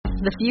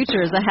The future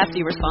is a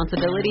hefty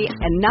responsibility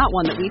and not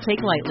one that we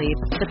take lightly.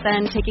 But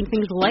then, taking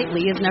things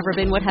lightly has never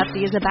been what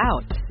Hefty is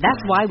about.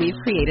 That's why we've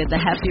created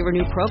the Hefty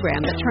Renew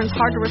program that turns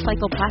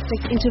hard-to-recycle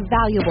plastics into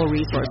valuable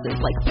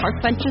resources like park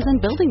benches and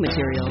building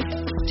materials.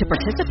 To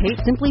participate,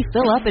 simply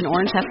fill up an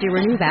orange Hefty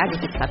Renew bag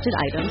with accepted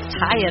items,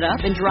 tie it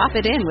up, and drop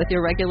it in with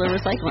your regular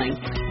recycling.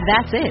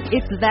 That's it.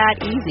 It's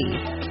that easy.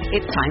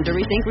 It's time to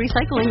rethink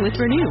recycling with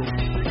Renew.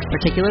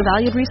 Particular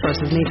valued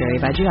resources may vary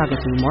by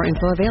geography. More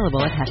info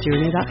available at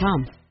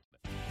heftyrenew.com.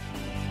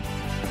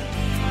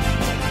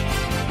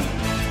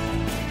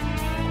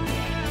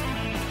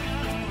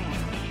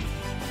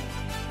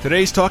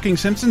 Today's Talking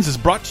Simpsons is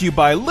brought to you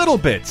by Little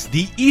Bits,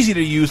 the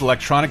easy-to-use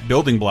electronic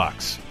building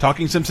blocks.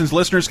 Talking Simpsons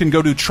listeners can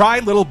go to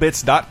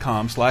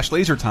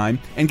trylittlebits.com/lasertime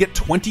and get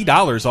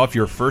 $20 off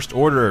your first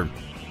order.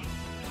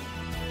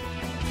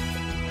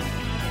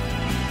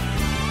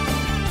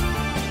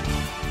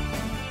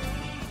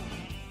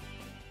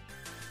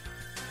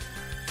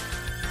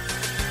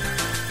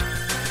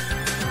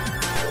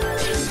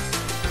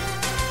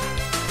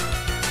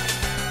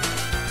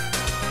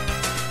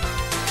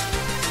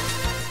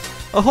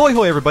 Ahoy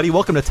hoy everybody,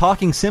 welcome to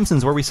Talking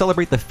Simpsons, where we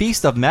celebrate the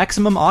feast of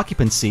maximum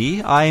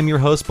occupancy. I am your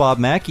host Bob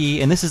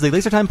Mackey, and this is the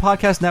LaserTime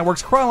Podcast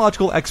Network's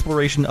chronological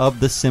exploration of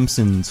The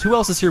Simpsons. Who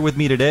else is here with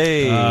me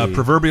today?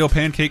 Proverbial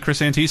pancake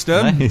Chris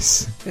Antista.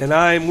 Nice. And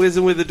I'm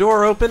whizzing with the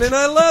door open, and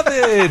I love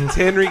it!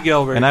 Henry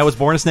Gilbert. And I was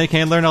born a snake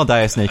handler, and I'll die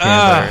a snake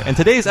handler. And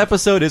today's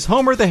episode is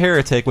Homer the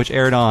Heretic, which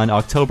aired on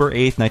October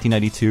 8th,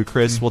 1992.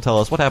 Chris will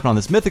tell us what happened on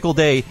this mythical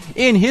day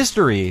in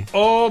history.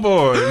 Oh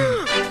boy.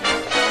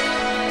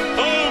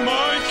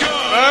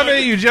 Bobby,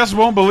 you just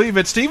won't believe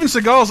it. Steven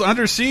Seagal's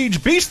Under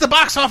Siege beats the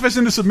box office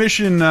into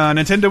submission.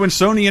 Nintendo and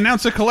Sony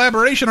announce a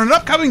collaboration on an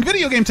upcoming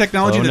video game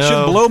technology that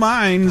should blow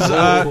minds.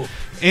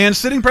 And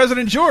sitting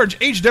President George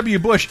H.W.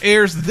 Bush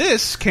airs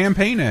this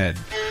campaign ad.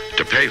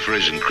 To pay for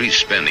his increased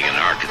spending in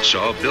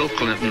Arkansas, Bill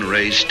Clinton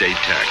raised state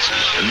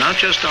taxes, and not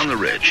just on the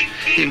rich.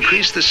 He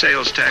increased the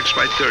sales tax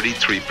by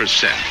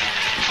 33%,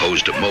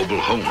 imposed a mobile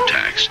home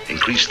tax,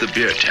 increased the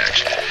beer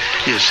tax.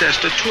 He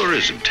assessed a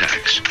tourism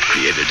tax,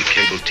 created a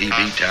cable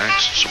TV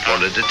tax,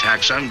 supported a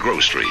tax on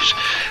groceries.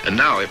 And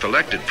now, if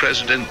elected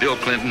president, Bill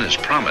Clinton has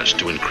promised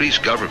to increase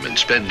government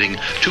spending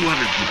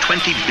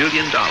 $220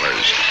 billion.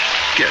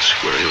 Guess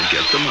where he'll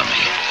get the money.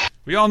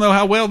 We all know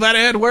how well that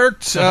ad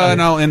worked,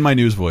 and I'll end my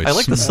news voice. I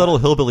like the subtle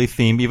hillbilly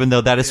theme, even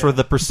though that is sort of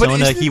the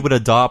persona he would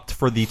adopt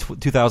for the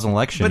 2000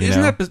 election. But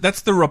isn't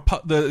that's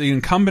the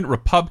incumbent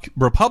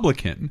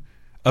Republican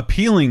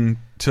appealing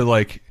to,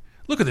 like,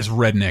 look at this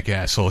redneck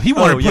asshole. He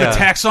wanted to put a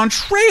tax on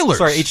trailers.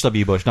 Sorry,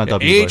 H.W. Bush, not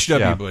W. Bush.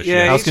 H.W. Bush.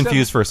 Yeah, I was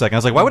confused for a second. I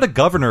was like, why would a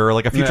governor or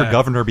like a future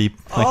governor be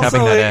like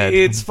having that ad?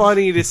 It's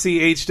funny to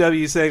see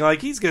H.W. saying,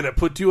 like, he's going to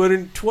put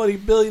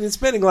 $220 billion in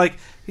spending. Like,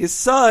 his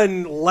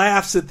son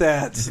laughs at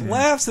that.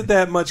 Laughs at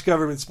that much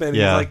government spending.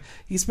 Yeah. Like,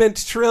 he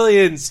spent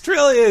trillions.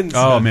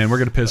 Oh, man, we're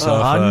going to piss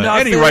off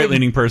any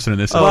right-leaning person in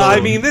this episode. Well, I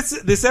mean,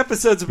 this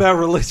episode's about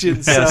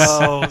religion, so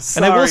sorry.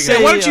 And I will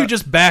say, why don't you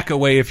just back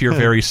away if you're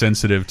very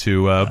sensitive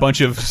to a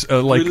bunch of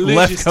like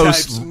left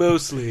coast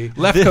mostly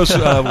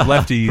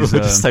lefties,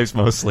 religious types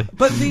mostly.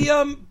 But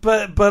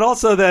but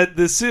also that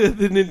the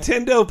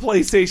Nintendo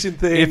PlayStation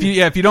thing.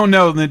 If you don't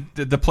know the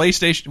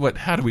PlayStation,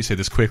 how do we say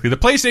this quickly? The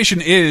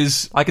PlayStation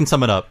is. I can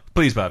sum it up.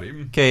 Please, Bobby.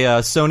 Okay,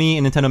 Sony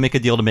and Nintendo make a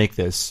deal to make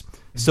this.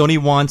 Sony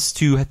wants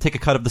to take a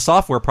cut of the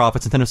software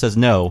profits. Nintendo says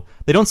no.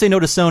 They don't say no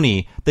to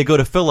Sony. They go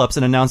to Philips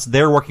and announce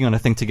they're working on a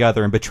thing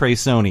together and betray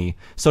Sony.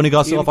 Sony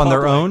goes off on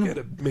their own.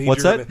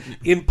 What's that?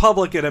 In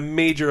public at a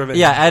major event.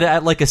 Yeah,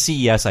 at like a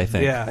CES, I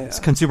think. Yeah. It's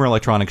a consumer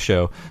electronics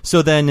show.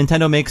 So then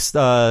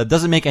Nintendo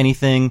doesn't make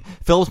anything.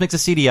 Philips makes a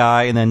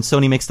CDI, and then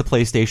Sony makes the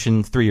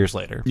PlayStation 3 years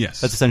later.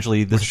 Yes. That's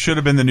essentially this. Which should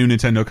have been the new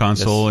Nintendo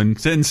console, and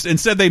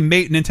instead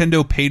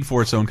Nintendo paid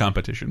for its own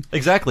competition.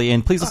 Exactly,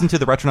 and please listen to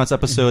the Retronauts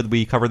episode.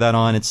 We covered that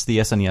on. It's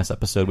the SNES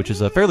episode, which is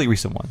a fairly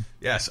recent one.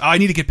 Yes, I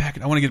want to get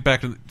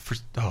back to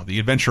the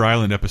Adventure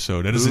Island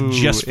episode. That is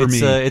just for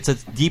me. It's a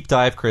deep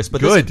dive, Chris.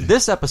 But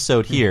this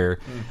episode here,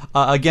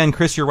 again,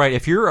 Chris, you're right.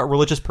 If you're a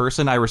religious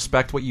person, I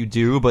respect what you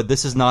do, but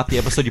this is not the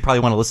episode you probably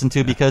want to listen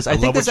to, because I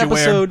think this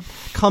episode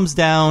comes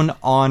down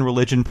on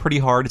religion pretty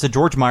hard. It's a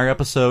George Meyer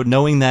episode.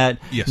 Knowing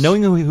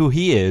who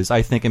he is,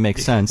 I think it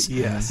makes sense.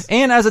 Yes.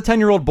 And as a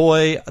 10-year-old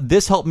boy,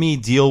 this helped me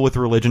deal with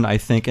religion, I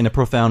think, in a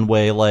profound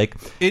way. Like,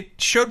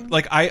 it showed,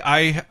 like,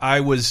 I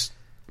was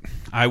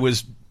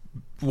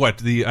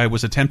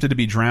attempted to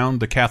be drowned,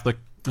 the Catholic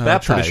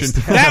tradition.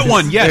 That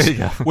one, yes.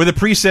 Where the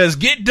priest says,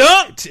 "Get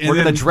dunked." And we're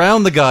going to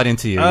drown the God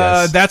into you.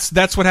 Yes.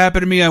 That's what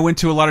happened to me. I went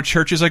to a lot of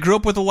churches. I grew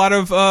up with a lot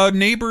of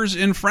neighbors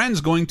and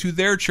friends going to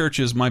their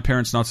churches. My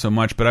parents, not so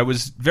much. But I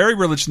was very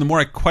religious. The more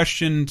I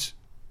questioned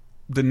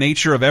the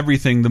nature of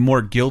everything, the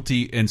more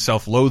guilty and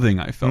self-loathing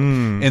I felt.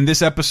 And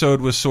this episode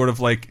was sort of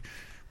like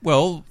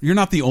well, you're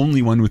not the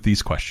only one with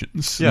these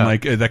questions,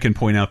 like that can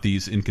point out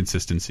these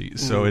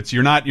inconsistencies. So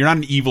you're not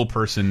an evil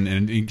person,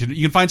 and you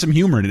can find some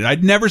humor in it.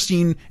 I'd never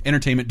seen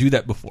entertainment do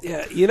that before.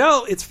 Yeah,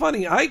 it's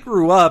funny. I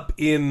grew up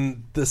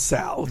in the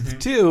South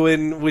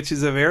too, which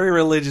is a very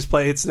religious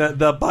place. It's not,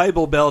 the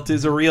Bible Belt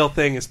is a real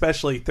thing,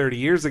 especially 30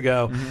 years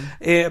ago.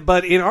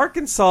 But in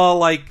Arkansas,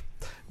 like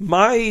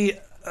my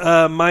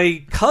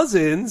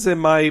cousins and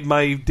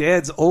my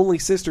dad's only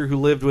sister who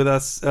lived with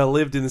us,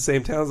 lived in the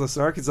same town as us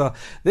in Arkansas,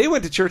 they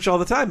went to church all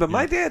the time, but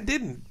my dad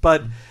didn't.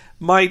 But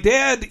my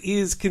dad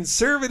is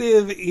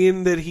conservative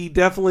in that he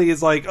definitely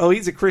is like,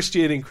 he's a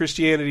Christian and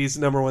Christianity is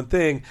the number one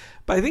thing.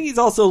 But I think he's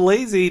also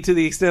lazy to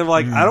the extent of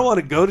like, I don't want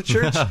to go to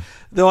church.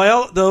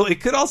 Though it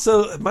could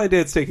also, my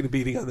dad's taking a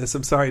beating on this.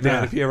 I'm sorry,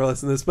 Dad, if you ever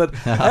listen to this. But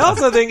I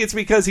also think it's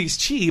because he's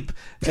cheap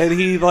and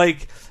he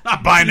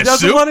not buying he a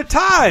doesn't suit. Want to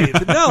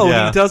tithe. No,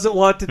 he doesn't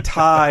want to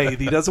tithe.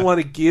 He doesn't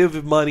want to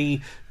give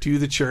money to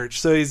the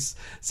church. So he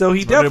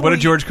definitely. What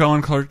did George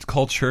Carlin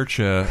call church?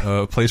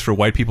 A place for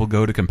white people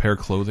go to compare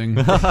clothing.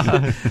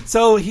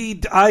 So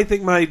I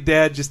think my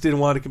dad just didn't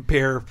want to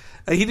compare.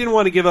 He didn't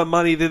want to give up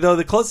money. Though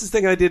the closest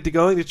thing I did to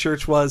going to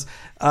church was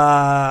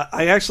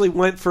I actually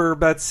went for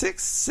about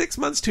six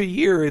months to a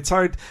year. It's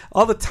hard.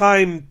 All the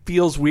time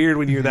feels weird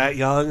when you're that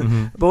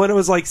young. But when I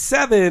was like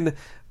 7.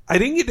 I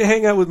didn't get to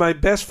hang out with my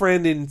best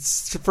friend in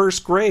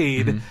first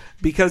grade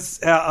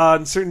because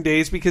on certain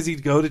days because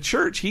he'd go to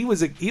church. He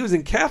was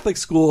in Catholic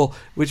school,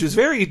 which was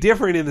very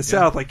different in the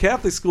South. Like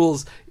Catholic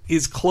schools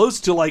is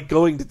close to like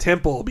going to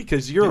temple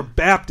because you're a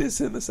Baptist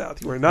in the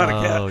South. You are not a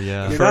Catholic.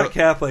 You're not a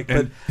Catholic.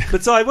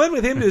 But so I went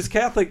with him to his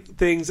Catholic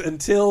things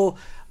until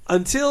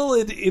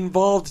it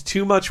involved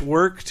too much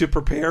work to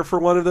prepare for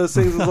one of those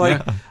things. It was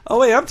like,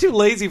 oh wait, I'm too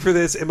lazy for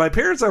this, and my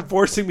parents are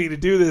forcing me to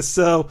do this,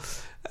 so.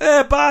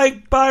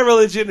 Bye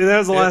religion, and that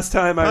was the last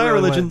time I really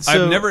religion. Went.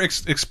 I've never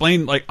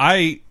explained like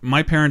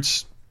my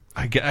parents.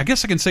 I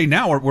guess I can say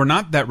now we're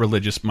not that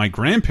religious. My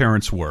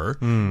grandparents were,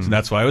 so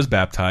that's why I was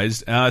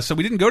baptized. So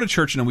we didn't go to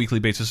church on a weekly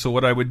basis. So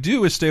what I would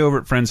do is stay over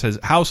at friend's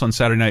house on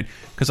Saturday night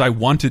because I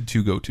wanted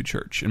to go to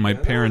church, and my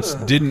parents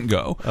didn't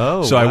go.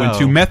 So I went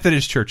to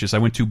Methodist churches, I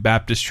went to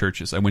Baptist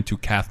churches, I went to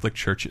Catholic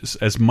churches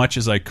as much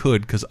as I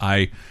could because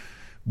I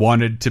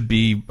wanted to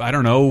be, I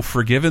don't know,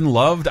 forgiven,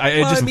 loved.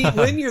 I mean,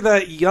 when you're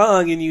that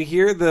young and you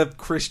hear the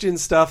Christian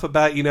stuff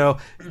about,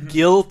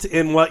 guilt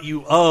and what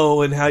you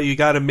owe and how you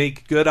got to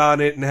make good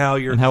on it and how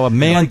a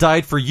man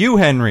died for you,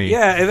 Henry.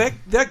 Yeah, and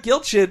that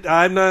guilt shit,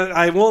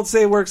 I won't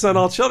say it works on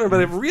all children,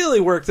 but it really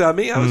worked on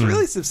me. I was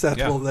really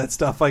susceptible to that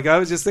stuff. Like, I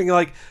was just thinking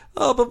like,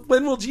 but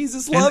when will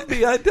Jesus love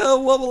me? I know.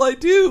 What will I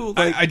do?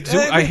 Like,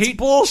 I hate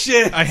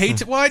bullshit. I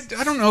hate. Well,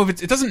 I don't know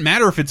if it doesn't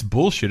matter if it's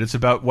bullshit. It's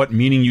about what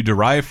meaning you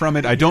derive from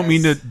it. I don't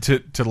mean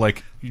to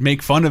like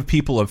make fun of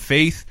people of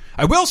faith.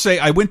 I will say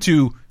I went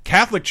to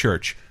Catholic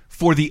church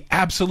for the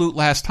absolute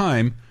last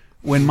time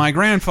when my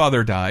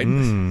grandfather died.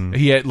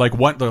 He had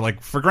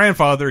for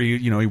grandfather,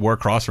 he wore a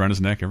cross around his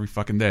neck every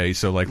fucking day.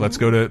 So like let's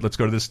go to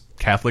this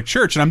Catholic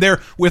church, and I'm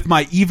there with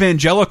my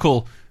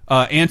evangelical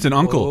aunt and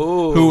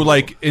uncle who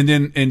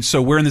and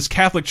so we're in this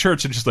Catholic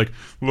church and just like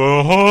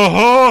Lord,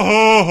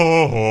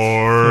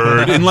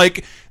 and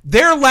like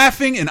they're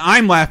laughing and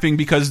I'm laughing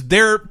because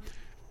they're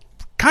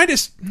kind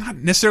of not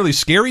necessarily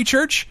scary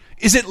church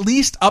is at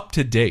least up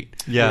to date.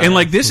 Yeah, and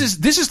like this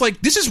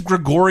is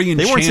Gregorian.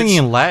 They weren't singing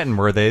in Latin,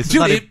 were they? It's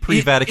not a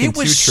pre-Vatican II church.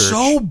 It was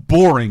so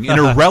boring and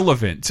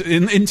irrelevant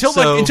until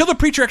the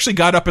preacher actually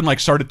got up and like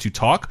started to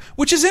talk,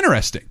 which is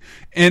interesting.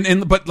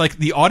 But like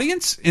the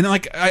audience and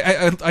like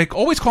I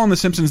always call in The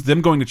Simpsons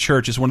them going to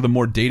church is one of the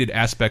more dated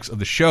aspects of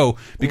the show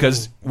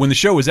because when the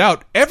show was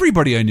out,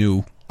 everybody I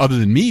knew other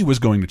than me was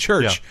going to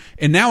church,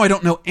 and now I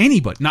don't know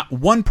anybody, not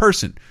one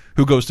person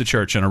who goes to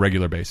church on a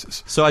regular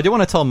basis. So I do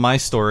want to tell my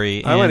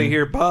story. I want to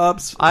hear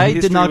Bob's. I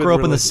did not grow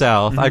up in the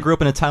South. I grew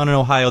up in a town in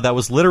Ohio that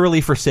was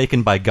literally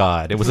forsaken by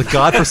God. It was a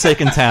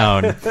God-forsaken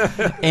town.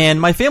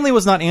 And my family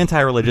was not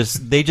anti-religious.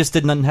 They just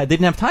didn't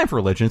have time for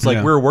religion. It's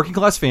like, we're a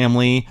working-class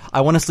family.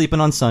 I want to sleep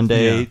in on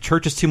Sunday. Yeah.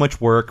 Church is too much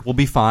work. We'll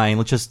be fine.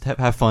 Let's just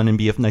have fun and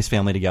be a nice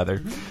family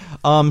together.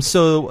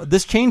 So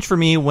this changed for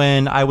me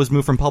when I was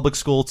moved from public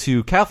school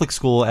to Catholic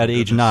school at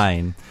age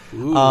 9.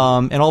 And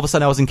all of a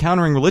sudden I was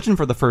encountering religion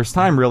for the first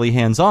time really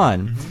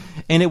hands-on.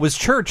 And it was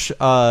church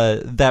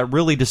that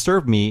really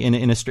disturbed me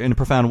in a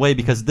profound way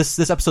because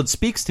this episode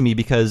speaks to me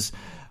because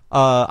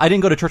I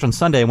didn't go to church on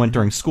Sunday. I went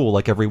during school.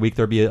 Like every week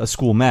there'd be a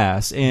school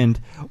mass. And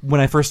when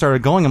I first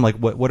started going, I'm like,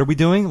 what are we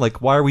doing? Like,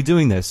 why are we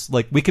doing this?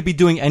 Like, we could be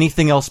doing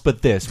anything else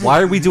but this.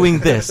 Why are we doing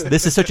this?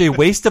 This is such a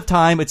waste of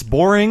time. It's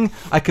boring.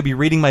 I could be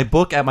reading my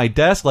book at my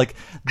desk. Like,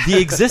 the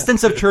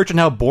existence of church and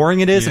how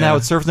boring it is and how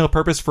it serves no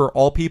purpose for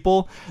all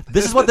people.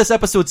 This is what this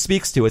episode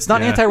speaks to. It's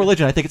not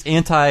anti-religion. I think it's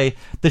anti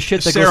the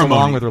shit that goes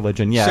along with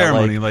religion. Yeah,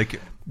 ceremony, like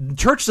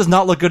church does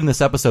not look good in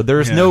this episode. There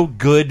is no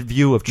good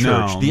view of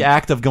church. No. The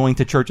act of going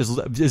to church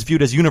is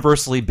viewed as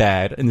universally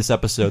bad in this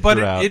episode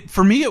throughout. But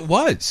for me, it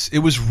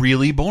was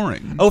really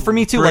boring. Oh, for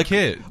me too. For like a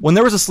kid. When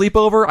there was a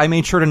sleepover, I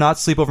made sure to not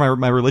sleep over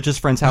my religious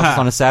friends' houses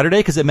on a Saturday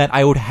because it meant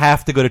I would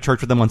have to go to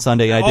church with them on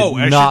Sunday, and I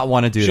did not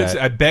want to do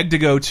that. I begged to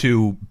go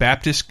to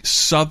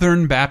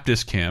Southern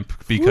Baptist camp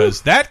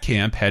because that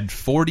camp had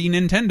 40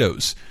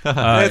 Nintendos.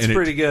 That's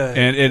pretty good.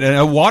 And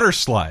a water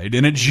slide,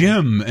 and a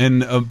gym,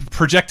 and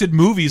projected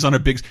movies on a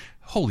big.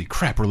 Holy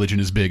crap! Religion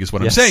is big, is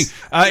what I'm saying.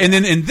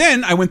 And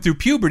then I went through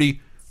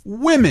puberty.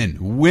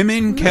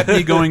 Women kept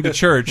me going to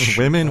church.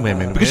 women,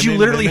 because you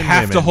literally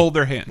have to hold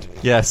their hand.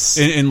 Yes,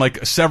 in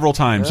like several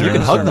times. You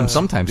can hug them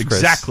sometimes, Chris.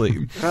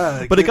 Exactly.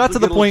 But it got to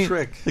the point.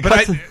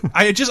 But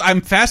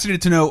I'm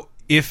fascinated to know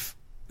if.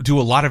 Do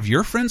a lot of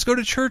your friends go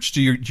to church?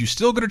 Do you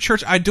still go to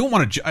church? I don't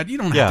want to. You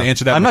don't have to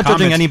answer that. I'm not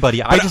judging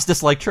anybody. I But just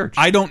dislike church.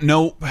 I don't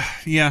know.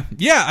 Yeah.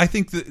 I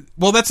think that.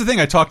 Well, that's the thing.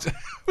 I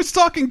was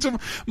talking to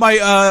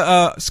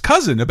my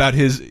cousin about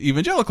his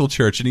evangelical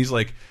church, and he's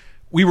like,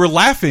 we were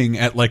laughing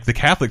at like the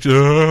Catholic,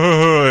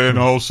 and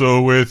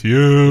also with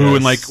you,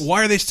 and like,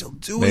 why are they still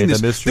doing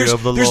this? The mystery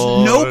of the there's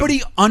Lord.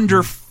 nobody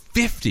under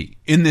 50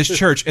 in this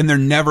church, and there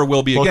never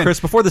will be again. Well, Chris,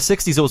 before the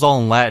 60s, it was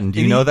all in Latin.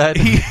 Do you know that?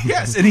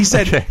 Yes, and he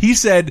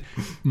said,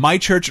 my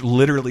church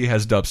literally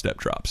has dubstep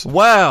drops.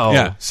 Wow.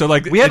 Yeah, so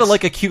like we had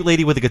a cute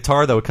lady with a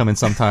guitar that would come in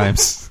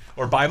sometimes.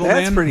 Or Bible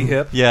That's Man. pretty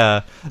hip.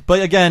 Yeah,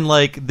 but again,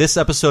 like this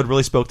episode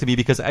really spoke to me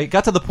because I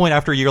got to the point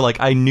after a year, like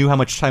I knew how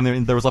much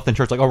time there was left in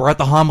church. Like, oh, we're at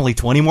the homily,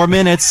 20 more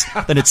minutes,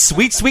 then it's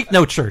sweet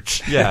no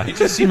church. Yeah, it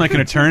just seemed like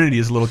an eternity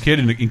as a little kid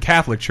in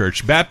Catholic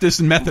church. Baptist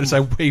and Methodist,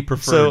 I way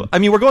prefer. So, I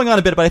mean, we're going on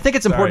a bit, but I think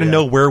it's important to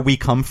know where we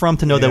come from,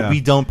 to know that we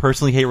don't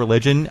personally hate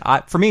religion.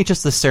 For me, it's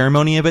just the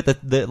ceremony of it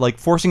that like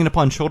forcing it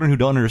upon children who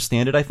don't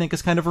understand it, I think,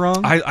 is kind of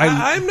wrong.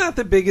 I'm not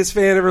the biggest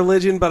fan of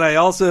religion, but I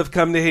also have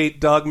come to hate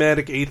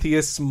dogmatic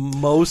atheists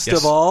most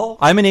of all.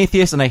 I'm an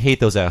atheist, and I hate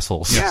those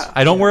assholes. Yeah.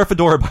 I don't wear a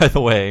fedora, by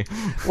the way.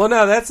 Well,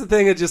 no, that's the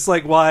thing. It's just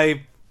like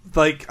why,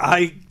 like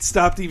I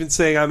stopped even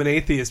saying I'm an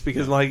atheist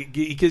because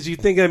you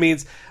think that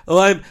means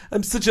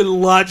I'm such a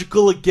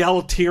logical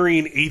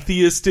egalitarian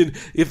atheist, and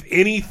if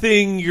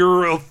anything,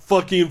 you're a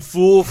fucking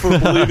fool for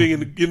believing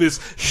in this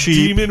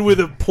demon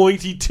with a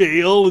pointy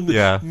tail.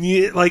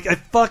 And like I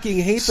fucking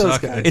hate those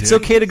guys. It's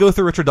okay to go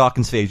through Richard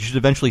Dawkins phase. You should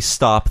eventually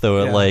stop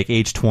though at like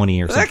age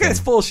 20 or something. That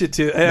guy's bullshit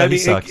too. I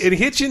mean, and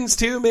Hitchens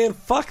too, man.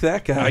 Fuck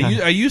that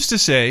guy. I used to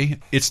say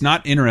it's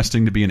not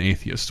interesting to be an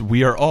atheist.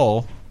 We are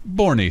all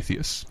born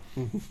atheists.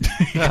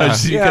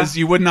 because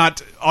you would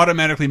not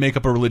automatically make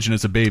up a religion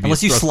as a baby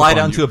unless you slide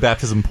out into a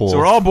baptism pool. So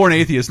we're all born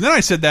atheists. And then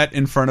I said that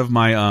in front of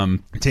my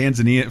friend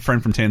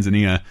from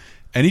Tanzania,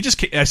 and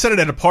I said it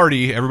at a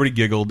party. Everybody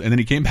giggled, and then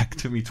he came back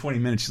to me 20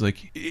 minutes. He's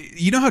like,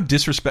 "You know how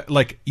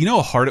you know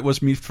how hard it was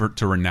for me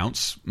to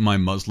renounce my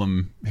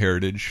Muslim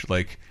heritage,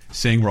 like."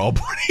 Saying we're all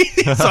born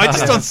atheists. So I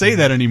just don't say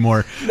that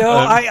anymore. No,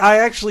 I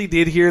actually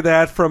did hear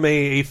that from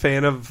a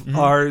fan of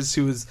ours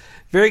who was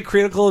very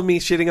critical of me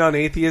shitting on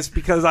atheists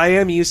because I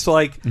am used to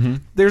like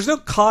there's no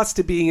cost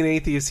to being an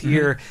atheist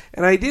here,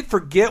 and I did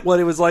forget what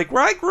it was like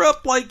where I grew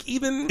up. Like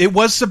even it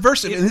was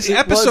subversive. This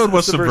episode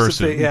was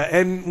subversive. Yeah,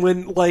 and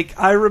when like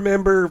I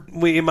remember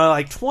in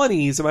my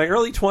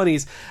early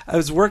 20s, I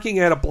was working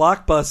at a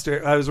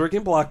Blockbuster. I was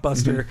working at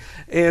Blockbuster,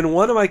 and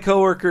one of my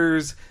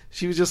coworkers.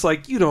 She was just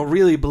like, you don't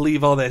really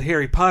believe all that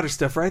Harry Potter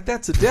stuff, right?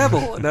 That's a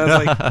devil. And I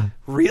was like,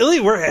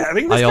 really? We're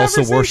having this conversation? I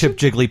also worship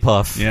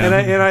Jigglypuff. Yeah.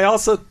 And I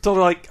also told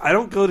her, like, I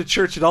don't go to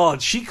church at all.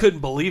 And she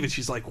couldn't believe it.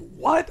 She's like,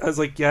 what? I was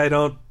like, yeah, I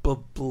don't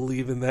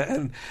believe in that.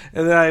 And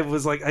then I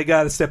was like, I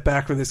got to step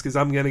back from this because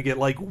I'm going to get,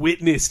 like,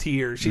 witnessed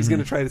here. She's going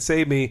to try to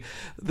save me.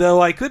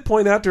 Though I could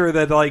point out to her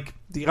that, like,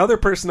 the other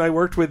person I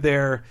worked with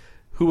there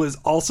who was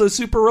also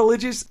super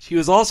religious, she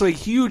was also a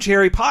huge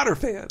Harry Potter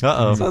fan.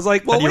 Uh-oh. So I was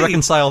like, well, how do you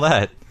reconcile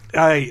that?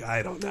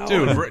 I don't know.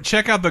 Dude,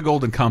 check out the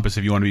Golden Compass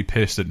if you want to be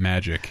pissed at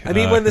magic. I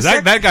mean, when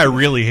that guy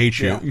really hates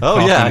you.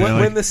 Oh, yeah.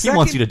 He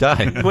wants you to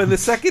die. When the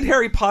second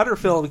Harry Potter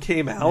film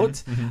came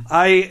out,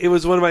 it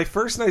was one of my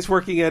first nights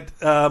working at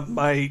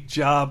my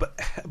job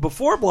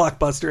before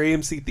Blockbuster,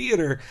 AMC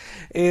Theater,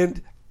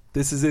 and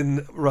this is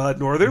in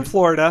northern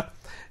Florida.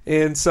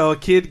 And so a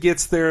kid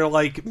gets their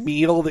like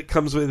meal that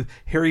comes with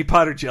Harry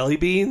Potter jelly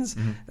beans.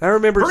 I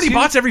remember Bertie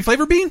Bott's every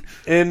flavor bean,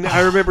 and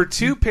I remember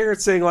two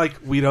parents saying like,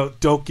 "We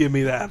don't give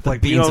me that.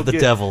 Like beans of the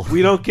devil.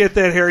 We don't get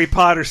that Harry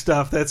Potter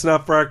stuff. That's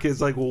not for our kids."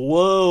 Like,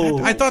 whoa!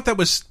 I thought that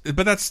was,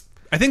 but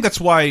I think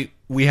that's why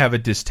we have a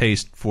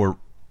distaste for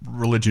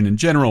religion in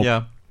general.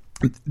 Yeah.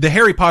 The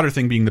Harry Potter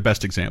thing being the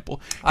best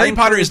example. Harry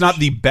Potter is not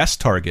the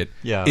best target.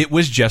 Yeah. It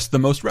was just the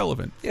most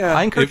relevant. Yeah.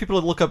 I encourage people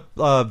to look up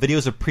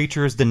videos of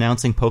preachers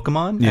denouncing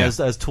Pokemon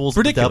as tools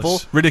of the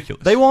devil.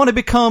 Ridiculous. They want to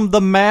become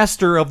the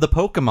master of the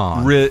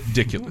Pokemon.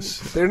 Ridiculous.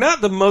 They're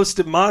not the most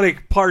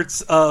demonic parts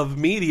of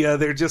media.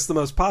 They're just the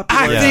most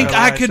popular. I think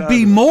I could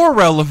be more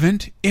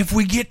relevant if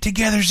we get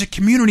together as a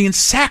community and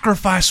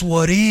sacrifice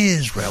what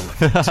is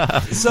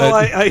relevant. So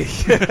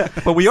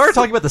But we are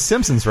talking about The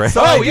Simpsons, right?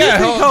 So yeah.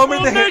 Homer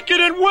We'll make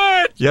it in well.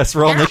 What? Yes,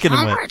 we're all naked and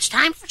Homer, wet. it's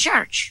time for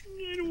church.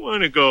 I don't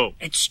want to go.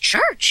 It's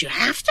church. You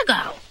have to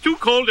go. Too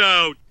cold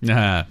out.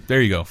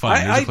 There you go.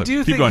 Fine. I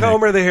do think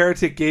Homer the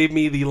Heretic gave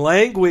me the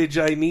language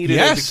I needed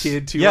as a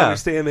kid to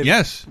understand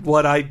that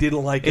what I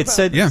didn't like it about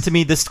said it. to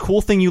me, this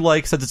cool thing you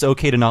like says it's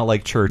okay to not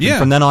like church. Yeah. And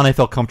from then on, I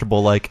felt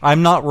comfortable. Like,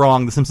 I'm not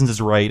wrong. The Simpsons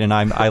is right, and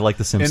I like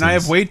The Simpsons. And I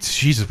have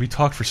Jesus, we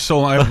talked for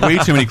so long. I have way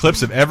too many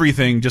clips of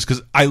everything just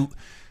because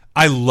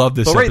I love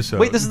this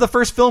episode. Wait, this is the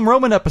first Film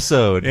Roman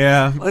episode.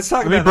 Yeah. Let's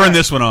talk about Let me burn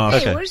this one off.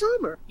 Hey, where's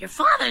Homer? Your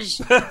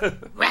father's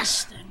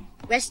resting.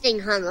 Resting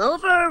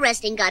hungover,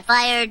 resting got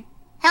fired.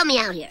 Help me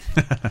out here.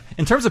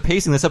 In terms of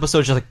pacing, this episode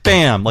is just like,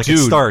 bam, like Dude,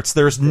 it starts.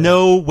 There's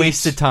no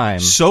wasted time.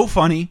 So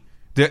funny.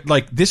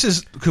 This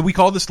is, could we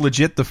call this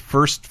legit the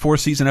first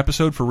 4-season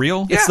episode for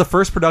real? It's the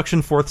first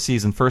production, 4th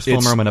season, first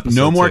Film Roman episode.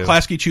 No more too.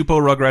 Klasky Chupo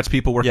Rugrats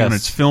people working on it.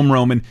 It's Film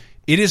Roman.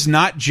 It is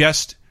not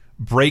just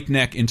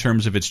breakneck in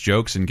terms of its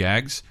jokes and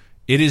gags.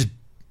 It is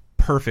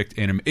perfect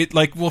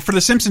for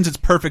The Simpsons, it's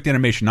perfect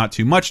animation. Not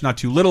too much, not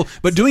too little,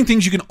 but doing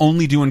things you can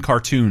only do in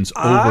cartoons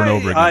over and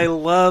over again. I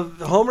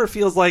love Homer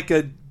feels like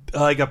a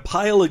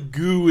pile of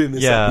goo in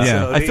this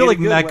episode. I feel like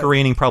Matt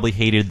Groening probably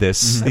hated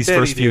this these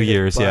first few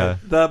years.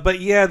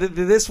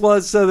 This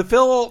was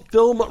the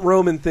Film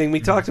Roman thing. We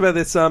talked about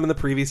this some in the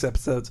previous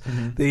episodes.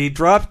 They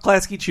dropped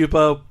Klasky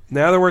Chupo.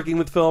 Now they're working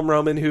with Film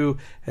Roman, who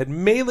had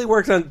mainly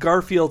worked on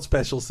Garfield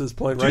specials to this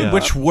point, right?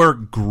 Which were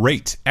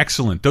great.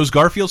 Excellent. Those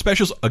Garfield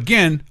specials,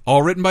 again,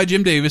 all written by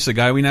Jim Davis, a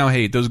guy we now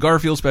hate. Those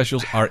Garfield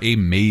specials are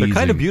amazing. They're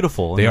kind of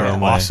beautiful. They are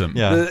awesome.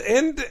 Yeah.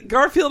 And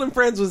Garfield and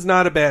Friends was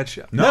not a bad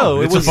show.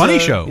 No, it was a funny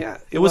show. Yeah,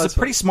 it was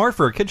pretty smart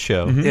for a kid's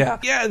show. Yeah.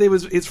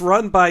 It's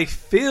run by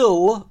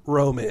Phil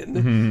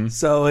Roman,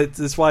 so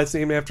that's why it's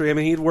named after him.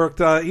 And he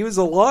was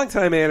a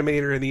longtime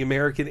animator in the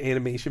American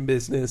animation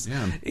business.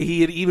 Yeah.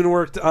 He had even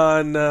worked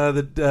on the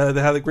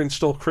How the Grinch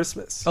Stole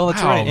Christmas. Oh,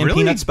 that's right. And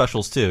really? Peanut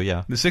specials too.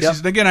 Yeah, the 60s.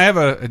 Yep. Again, I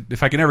have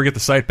if I can ever get the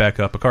site back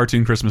up, a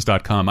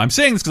cartoonchristmas.com. I'm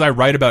saying this because I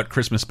write about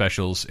Christmas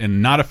specials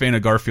and not a fan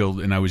of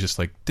Garfield, and I was just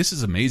like, this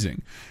is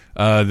amazing.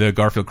 The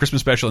Garfield Christmas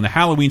special and the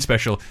Halloween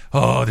special.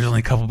 Oh, there's only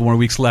a couple more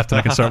weeks left, and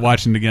I can start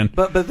watching it again.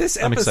 But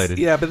this I'm excited.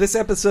 Yeah, but this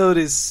episode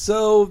is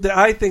so.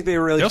 I think they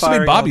really. They also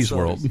made Bobby's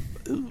World.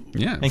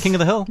 Yeah, and King of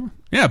the Hill.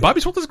 Yeah,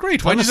 Bobby's World is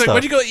great. Why'd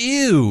you go?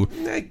 Ew.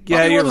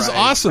 Bobby's World is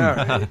awesome.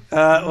 Right.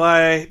 Well,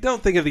 I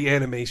don't think of the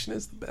animation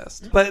as the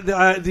best. But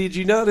did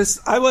you notice?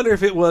 I wonder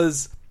if it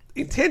was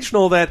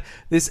intentional that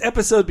this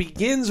episode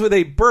begins with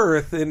a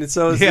birth, and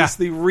so is this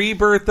the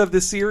rebirth of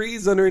the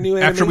series under a new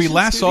animation after we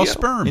last studio? saw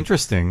sperm.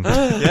 Interesting. You're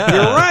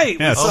right.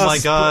 Yes. Oh my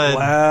god!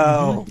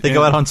 Wow. They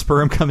go out on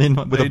sperm, come in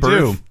with a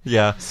birth. Do.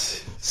 Yeah.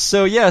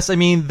 So yes, I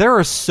mean there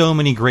are so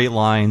many great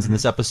lines in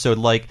this episode.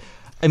 Like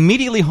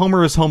immediately,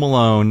 Homer is home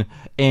alone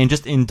and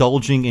just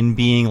indulging in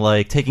being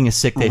like taking a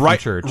sick day from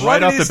church.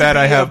 Right off the bat,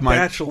 I have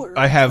bachelor.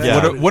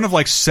 one of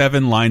like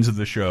 7 lines of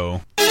the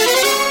show.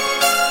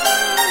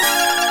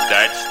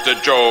 That's the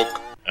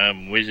joke.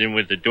 I'm whizzing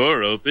with the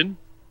door open,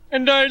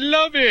 and I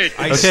love it.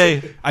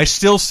 I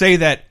still say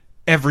that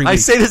every week. I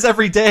say this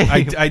every day.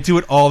 I do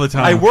it all the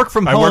time. I work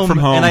from home,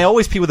 and I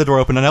always pee with the door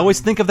open, and I always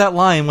think of that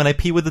line when I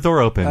pee with the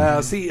door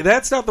open. See,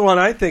 that's not the one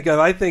I think of.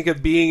 I think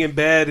of being in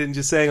bed and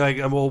just saying, like,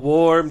 I'm a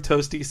warm,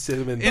 toasty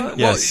cinnamon bun.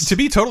 Well, to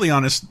be totally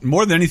honest,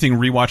 more than anything,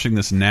 rewatching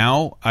this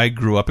now, I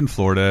grew up in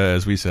Florida,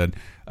 as we said.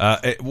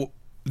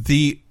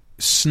 The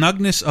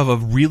snugness of a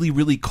really,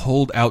 really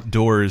cold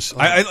outdoors.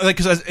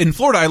 Because in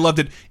Florida, I loved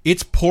it.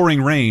 It's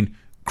pouring rain.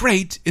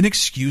 Great, an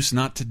excuse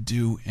not to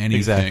do anything.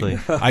 Exactly.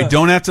 I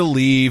don't have to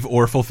leave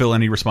or fulfill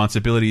any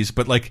responsibilities,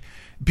 but like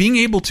being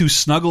able to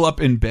snuggle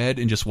up in bed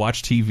and just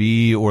watch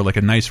TV or like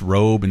a nice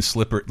robe and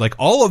slipper, like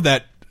all of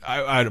that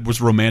I was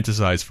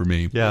romanticized for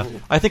me. Yeah,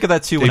 I think of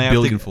that too when I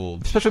have to,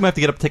 fold. especially when I have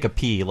to get up to take a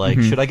pee.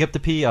 Like, should I get up to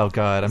pee? Oh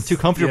God, I'm too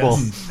comfortable.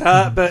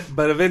 Yes.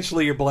 But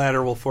eventually your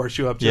bladder will force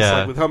you up, just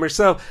like with Homer.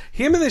 So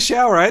him in the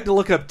shower, I had to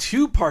look up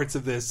 2 parts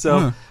of this.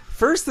 So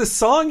first, the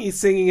song he's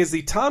singing is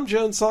the Tom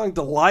Jones song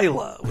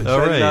 "Delilah," which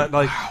I'm not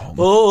like,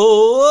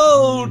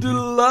 oh,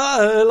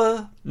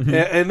 Delilah,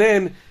 and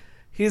then.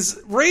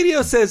 His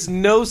radio says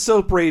no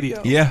soap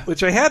radio. Yeah.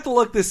 Which I had to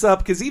look this up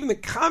because even the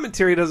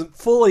commentary doesn't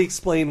fully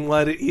explain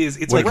what it is.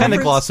 It's a kind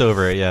of gloss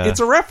over it, yeah.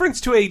 It's a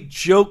reference to a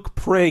joke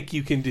prank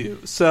you can do.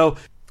 So,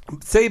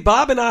 say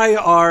Bob and I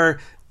are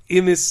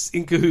in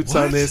cahoots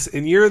on this,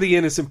 and you're the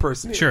innocent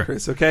person here,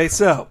 Chris, okay?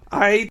 So,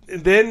 I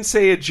then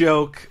say a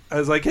joke. I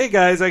was like, hey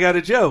guys, I got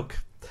a joke.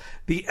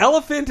 The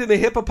elephant and the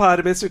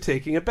hippopotamus are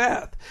taking a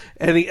bath.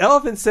 And the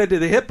elephant said to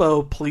the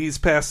hippo, please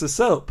pass the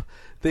soap.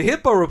 The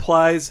hippo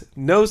replies,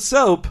 no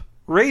soap,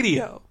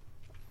 radio.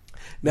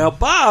 Now,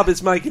 Bob,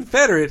 as my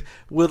Confederate,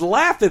 would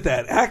laugh at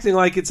that, acting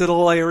like it's an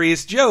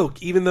hilarious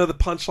joke, even though the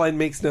punchline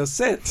makes no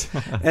sense.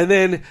 And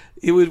then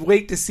it would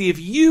wait to see if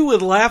you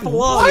would laugh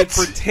along and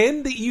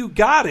pretend that you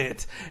got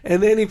it.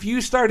 And then if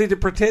you started to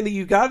pretend that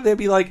you got it, they'd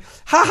be like,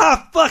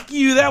 haha, fuck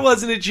you, that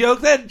wasn't a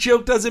joke. That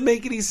joke doesn't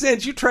make any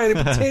sense. You're trying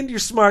to pretend you're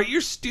smart.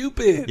 You're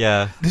stupid.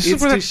 Yeah.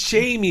 It's to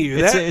shame you.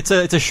 It's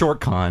a short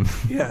con.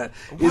 Yeah.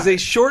 It's a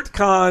short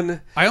con.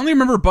 I only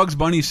remember Bugs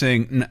Bunny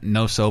saying,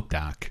 no soap,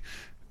 Doc.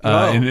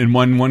 In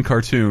one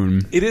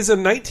cartoon. It is a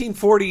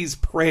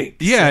 1940s prank.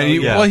 Yeah,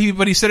 so,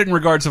 but he said it in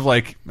regards of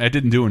like, I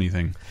didn't do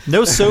anything.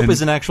 No soap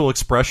is an actual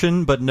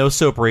expression, but no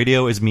soap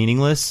radio is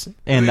meaningless.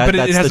 And but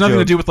it has nothing joke.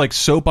 to do with like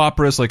soap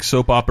operas, like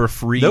soap opera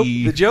free. Nope.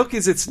 The joke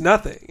is it's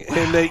nothing,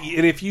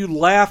 and if you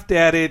laughed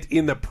at it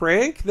in the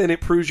prank, then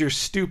it proves you're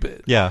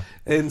stupid. Yeah,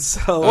 and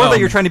so or that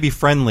you're trying to be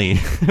friendly.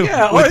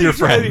 Yeah, with your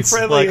friends.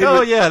 Like,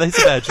 oh yeah,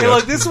 that's a bad joke.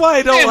 Look, this is why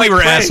I don't like. We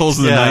were pranks. assholes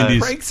in the 90s.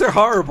 Pranks are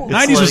horrible.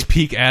 90s was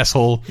peak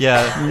asshole.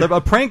 Yeah,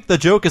 a prank. The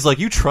joke is like,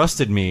 you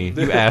trusted me,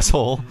 you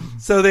asshole.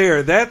 So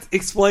that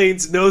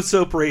explains no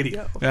soap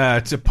radio.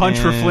 It's a punch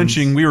for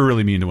flinching. We were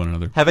really mean to one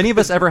another. Have any of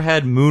us ever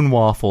had moon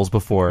waffles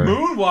before?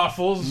 Moon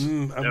waffles?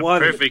 A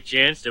perfect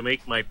chance to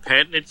make my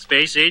patented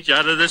space age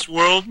out of this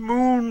world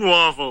moon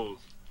waffles.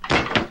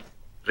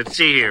 Let's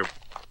see here.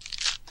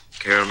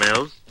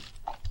 Caramels,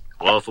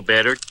 waffle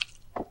batter,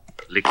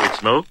 liquid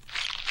smoke.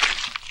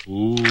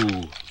 Ooh,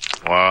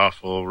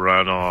 waffle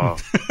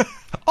runoff.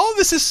 All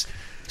this is...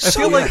 I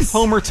feel like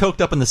Homer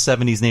toked up in the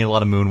 70s and ate a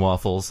lot of moon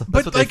waffles.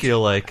 That's what they feel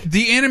like.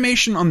 The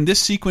animation on this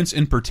sequence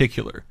in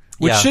particular,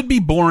 which should be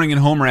boring and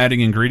Homer adding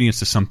ingredients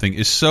to something,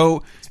 is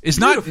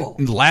not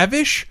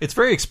lavish. It's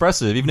very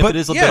expressive, even if it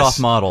is a bit off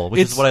model, which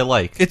is what I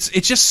like. It's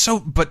just so,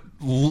 but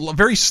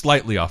very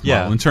slightly off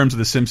model in terms of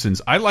The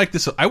Simpsons. I like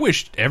this. I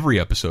wish every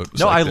episode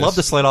was like this. Love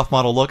the slight off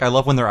model look. I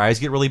love when their eyes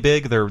get really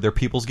big. Their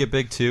pupils get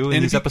big too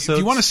in these episodes.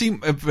 If you want to see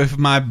if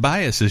my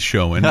bias is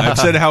showing, I've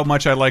said how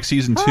much I like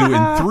season 2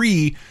 and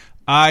 3.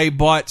 I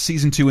bought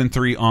season 2 and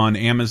 3 on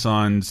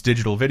Amazon's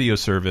digital video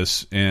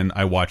service, and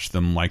I watched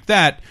them like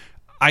that.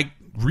 I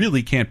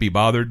really can't be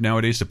bothered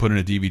nowadays to put in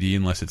a DVD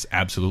unless it's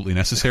absolutely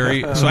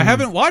necessary. So I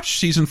haven't watched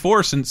season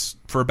 4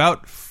 for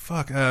about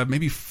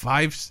maybe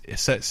 6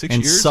 years.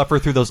 And suffer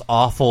through those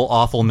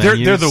awful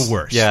menus. They're the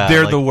worst. Yeah,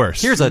 they're the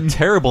worst. Here's a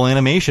terrible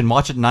animation.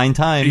 Watch it 9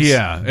 times.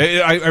 Yeah,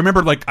 I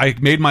remember like I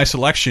made my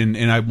selection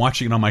and I'm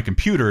watching it on my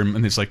computer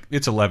and it's like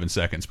it's 11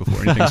 seconds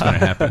before anything's going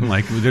to happen.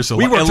 Like there's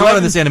we worked hard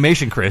on this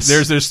animation, Chris.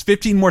 There's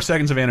 15 more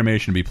seconds of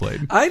animation to be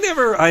played. I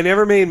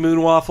never made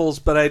moon waffles,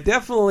 but I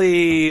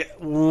definitely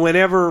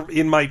whenever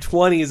in my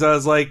 20s I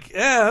was like,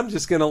 I'm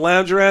just going to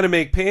lounge around and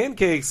make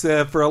pancakes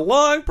for a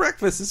long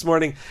breakfast this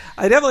morning.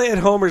 I definitely had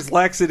Homer's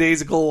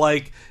lackadaisical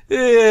like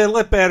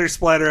let batter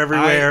splatter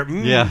everywhere.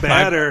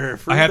 Batter.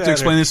 I have to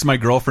explain this to my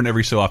girlfriend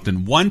every so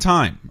often. One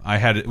time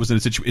it was in a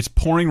situation. It's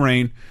pouring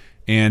rain,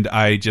 and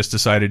I just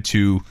decided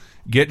to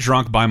get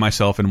drunk by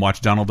myself and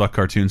watch Donald Duck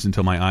cartoons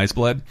until my eyes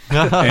bled.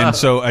 And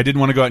so I didn't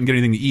want to go out and get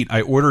anything to eat.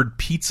 I ordered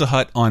Pizza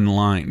Hut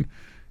online.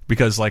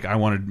 Because like I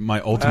wanted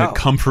my ultimate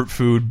comfort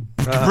food.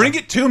 Bring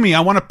it to me.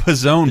 I want a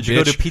pizzone. Did you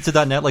go to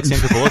pizza.net like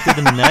Sandra Bullock did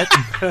in the net?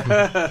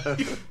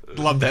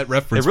 Love that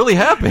reference. It really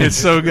happened. It's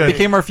so good. It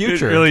became our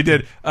future. It really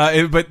did.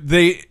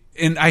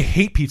 And I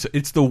hate pizza.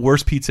 It's the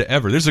worst pizza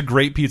ever. There's a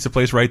great pizza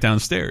place right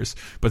downstairs,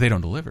 but they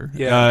don't deliver.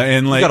 Yeah,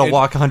 and like you got to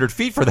walk 100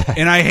 feet for that.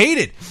 And I hate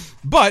it.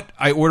 But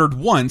I ordered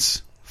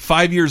once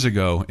 5 years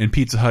ago, and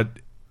Pizza Hut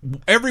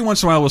every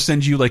once in a while will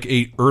send you like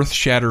a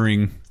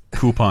earth-shattering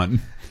coupon.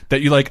 That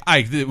you like,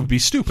 it would be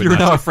stupid. You're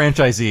now a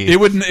franchisee. It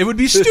would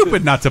be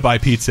stupid not to buy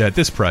pizza at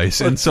this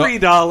price. And so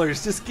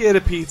 $3, just get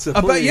a pizza.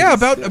 Please.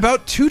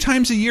 About 2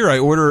 times a year, I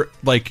order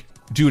like,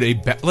 dude,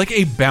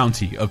 a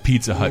bounty of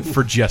Pizza Hut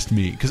for just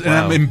me. And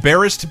I'm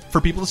embarrassed for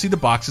people to see the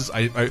boxes.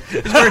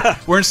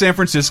 We're in San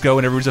Francisco,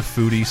 and everyone's a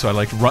foodie, so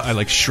I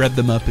like shred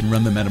them up and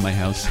run them out of my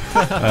house.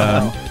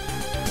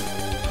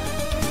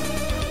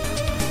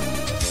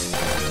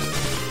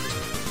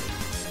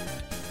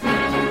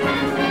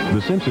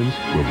 The Simpsons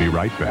will be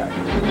right back.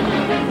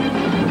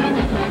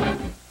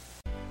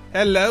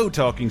 Hello,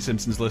 Talking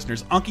Simpsons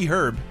listeners. Unky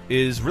Herb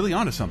is really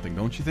onto something,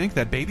 don't you think?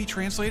 That baby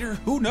translator?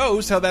 Who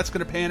knows how that's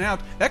going to pan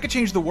out? That could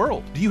change the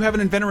world. Do you have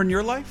an inventor in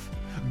your life?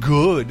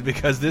 Good,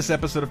 because this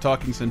episode of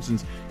Talking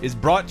Simpsons is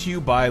brought to you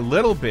by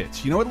Little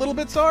Bits. You know what Little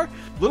Bits are?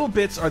 Little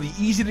Bits are the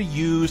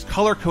easy-to-use,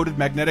 color-coded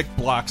magnetic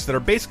blocks that are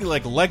basically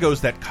like Legos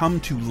that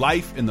come to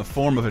life in the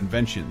form of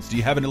inventions. Do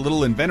you have a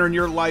little inventor in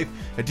your life,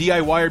 a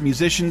DIYer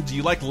musician? Do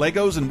you like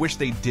Legos and wish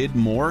they did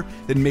more?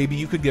 Then maybe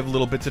you could give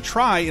Little Bits a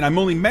try, and I'm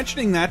only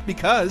mentioning that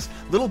because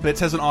Little Bits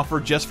has an offer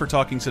just for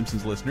Talking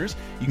Simpsons listeners.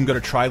 You can go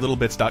to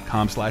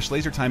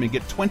trylittlebits.com/lasertime and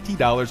get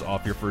 $20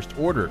 off your first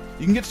order.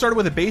 You can get started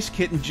with a base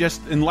kit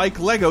and like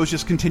Legos, Legos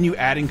just continue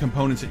adding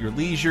components at your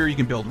leisure. You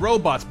can build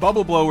robots,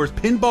 bubble blowers,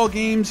 pinball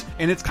games,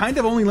 and it's kind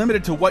of only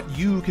limited to what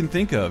you can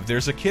think of.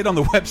 There's a kid on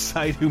the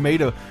website who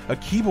made a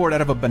keyboard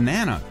out of a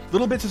banana.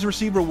 Little Bits has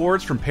received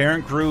rewards from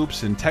parent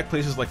groups and tech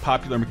places like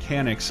Popular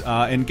Mechanics.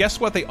 And guess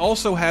what? They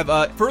also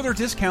have further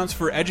discounts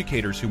for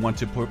educators who want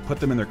to put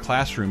them in their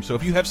classroom. So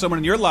if you have someone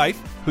in your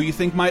life who you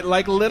think might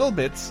like Little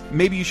Bits,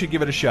 maybe you should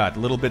give it a shot.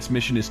 Little Bits'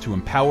 mission is to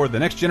empower the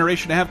next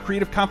generation to have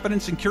creative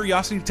confidence and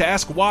curiosity to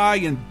ask why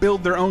and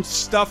build their own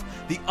stuff,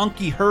 the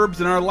unky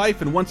herbs in our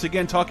life. And once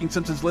again, Talking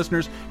Simpsons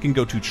listeners can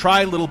go to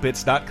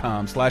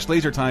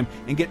trylittlebits.com/lasertime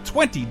and get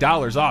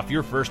 $20 off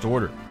your first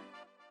order.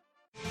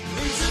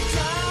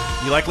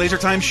 You like Laser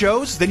Time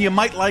shows? Then you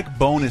might like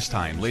Bonus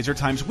Time, Laser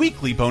Time's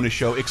weekly bonus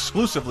show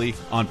exclusively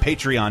on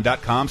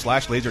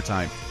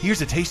patreon.com/lasertime.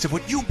 Here's a taste of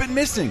what you've been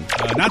missing.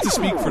 Not to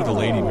speak for the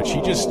lady, but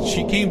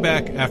she came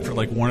back after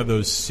like one of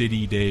those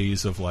city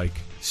days of like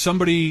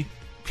somebody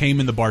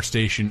came in the BART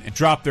station and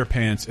dropped their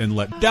pants and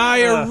let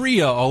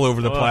diarrhea all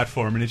over the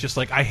platform. And it's just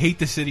like, I hate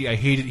the city. I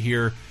hate it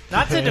here.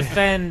 Not to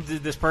defend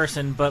this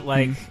person, but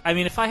like, I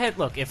mean, if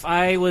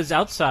I was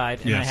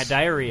outside and I had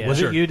diarrhea,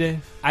 was it you,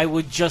 Dave? I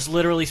would just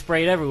literally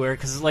spray it everywhere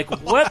because, like,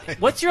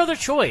 what's your other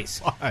choice?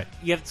 Why?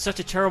 You have such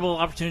a terrible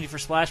opportunity for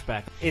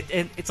splashback.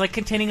 It's like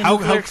containing a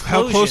nuclear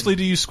explosion. How closely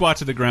do you squat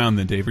to the ground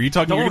then, Dave? Are you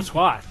talking? Don't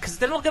squat because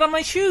then it'll get on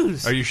my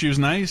shoes. Are your shoes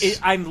nice?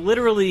 I'm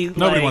literally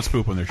nobody wants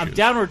poop on their shoes. I'm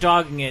downward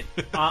dogging it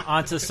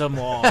onto some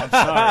wall. I'm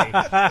sorry.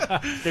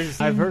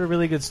 I've heard a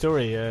really good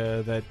story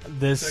that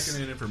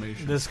secondhand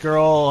information. This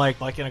girl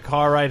like in a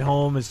car ride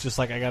home is just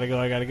like, I gotta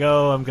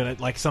go. I'm gonna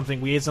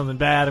we ate something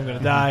bad. I'm gonna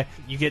die.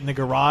 You get in the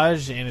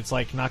garage and it's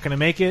like not gonna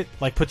make it.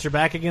 Like puts your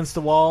back against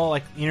the wall,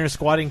 like in a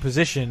squatting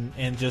position,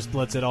 and just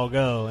lets it all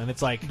go. And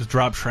it's like just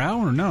drop trow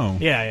or no?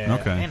 Yeah.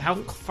 Okay. And how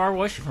far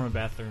was she from a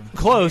bathroom?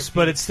 Close,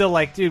 but it's still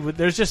like, dude,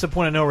 there's just a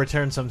point of no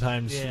return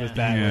sometimes with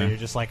that where you're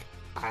just like.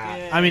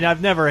 I mean,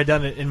 I've never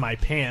done it in my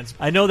pants.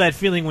 I know that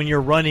feeling when you're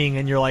running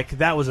and you're like,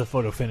 that was a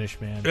photo finish,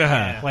 man.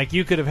 Like,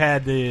 you could have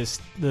had the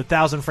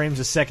 1,000 frames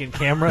a second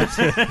camera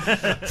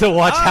to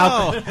watch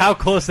how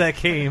close that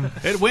came.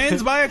 It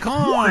wins by a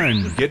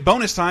corn. Get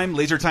Bonus Time,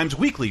 Laser Time's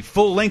weekly,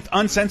 full-length,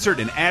 uncensored,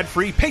 and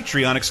ad-free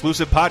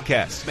Patreon-exclusive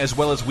podcasts, as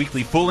well as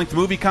weekly full-length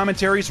movie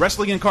commentaries,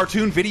 wrestling and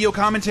cartoon video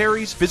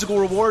commentaries, physical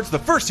rewards, the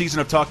first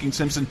season of Talking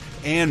Simpson,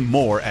 and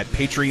more at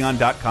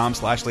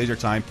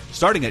patreon.com/lasertime,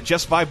 starting at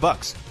just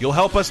 $5. You'll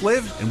help us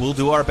live, and we'll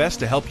do our best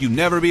to help you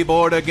never be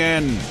bored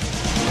again.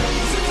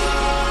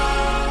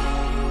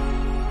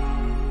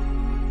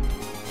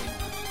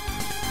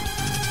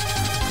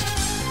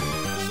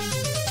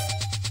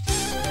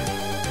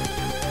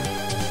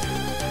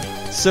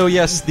 So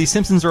yes, the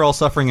Simpsons are all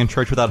suffering in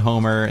church without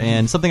Homer,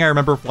 and something I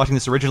remember watching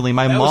this originally,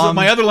 my mom... was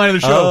my other line of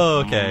the show.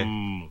 Oh,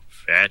 okay.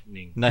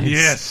 Fattening. Nice.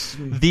 Yes.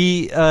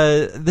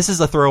 This is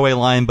a throwaway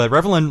line, but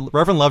Reverend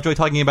Lovejoy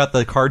talking about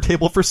the card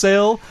table for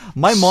sale.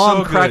 My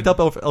mom cracked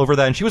up over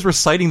that, and she was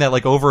reciting that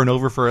like over and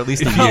over for at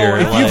least a year.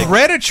 If like, you've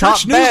read a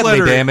church newsletter,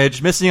 badly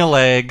damaged, missing a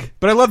leg.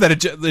 But I love that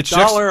it's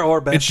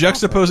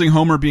juxtaposing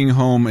Homer being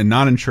home and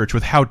not in church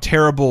with how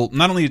terrible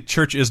not only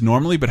church is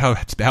normally, but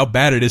how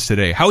bad it is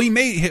today.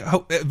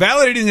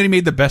 Validating that he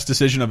made the best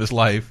decision of his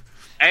life.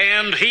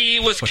 And he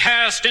was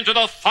cast into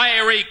the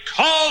fiery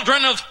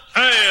cauldron of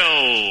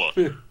hell.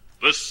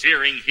 The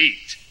searing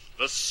heat,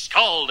 the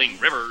scalding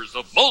rivers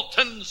of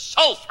molten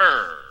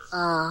sulfur.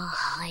 Oh,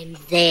 I'm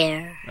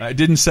there. I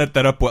didn't set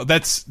that up well.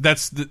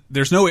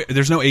 There's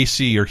no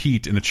AC or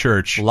heat in the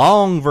church.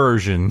 Long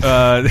version.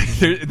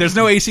 There's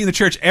no AC in the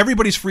church.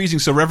 Everybody's freezing.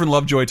 So Reverend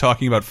Lovejoy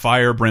talking about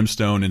fire,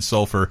 brimstone, and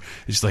sulfur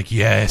is just like,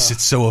 yes,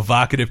 it's so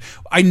evocative.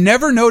 I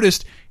never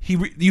noticed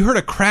you heard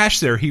a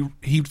crash there.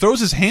 He throws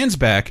his hands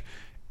back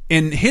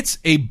and hits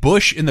a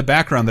bush in the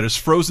background that is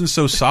frozen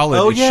so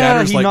solid it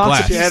shatters like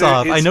glass.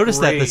 I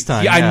noticed that this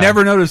time. Yeah, I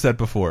never noticed that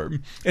before.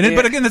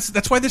 But again,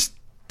 that's why there's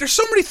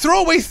so many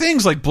throwaway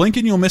things like blink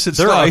and you'll miss it.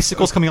 There are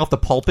icicles coming off the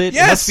pulpit.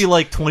 Yes. It must be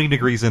like 20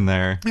 degrees in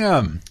there.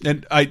 Yeah,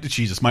 and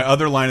my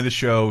other line of the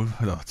show.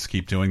 Let's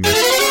keep doing this.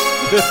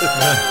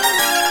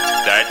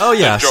 Oh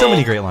yeah, so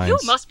many great lines. You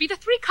must be the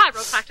 3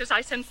 chiropractors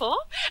I sent for.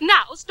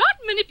 Now start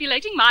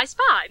manipulating my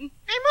spine.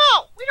 Hey,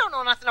 Mo, we don't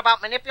know nothing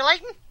about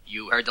manipulating.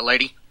 You heard the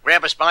lady.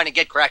 Grab a spine and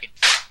get cracking.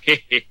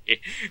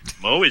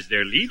 Mo is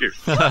their leader.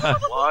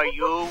 Why,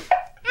 you?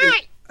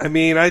 Hey. I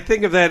mean, I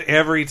think of that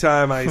every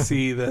time I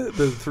see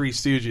the Three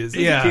Stooges. As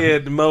a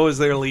kid, Mo is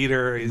their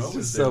leader. He's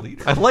just so.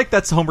 I like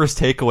that's Homer's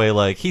takeaway.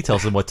 Like he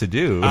tells him what to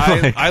do.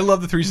 I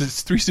love the Three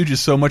Stooges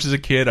so much as a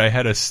kid. I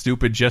had a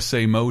stupid "Just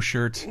Say Mo"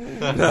 shirt.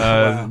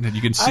 Wow.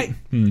 You can see.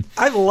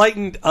 I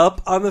lightened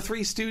up on the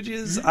Three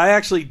Stooges. I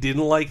actually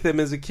didn't like them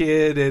as a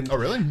kid. And oh,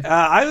 really?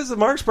 I was a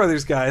Marx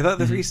Brothers guy. I thought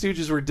the Three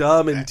Stooges were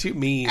dumb and too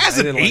mean. As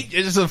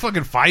a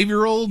fucking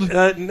 5-year-old?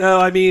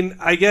 No, I mean,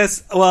 I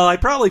guess. Well, I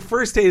probably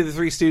first hated the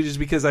Three Stooges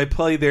because because I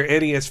played their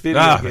NES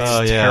video games.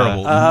 Oh, yeah.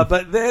 Terrible.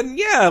 But then,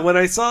 when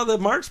I saw the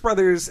Marx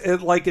Brothers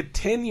at like a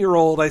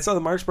 10-year-old, I saw the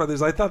Marx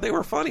Brothers. I thought they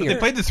were funnier. They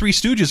played the Three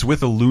Stooges with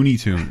the Looney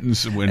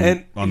Tunes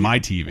on my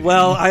TV.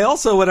 Well, I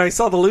also, when I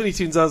saw the Looney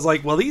Tunes, I was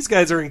like, well, these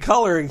guys are in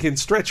color and can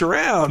stretch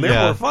around.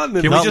 They're more fun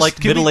than not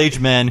like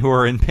middle-aged men who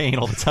are in pain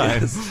all the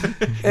time.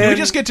 Can we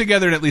just get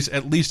together and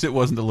at least it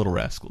wasn't the Little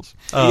Rascals?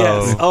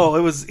 Yes. Oh,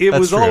 it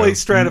was always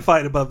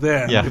stratified above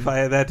them if I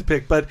had that to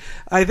pick. But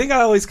I think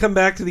I always come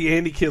back to the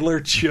Andy Kindler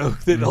joke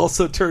that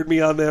also turned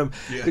me on them.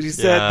 Because you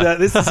said,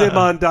 this is him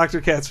on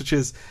Dr. Katz, which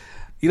is,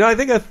 I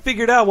think I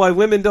figured out why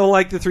women don't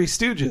like the Three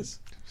Stooges.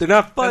 They're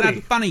not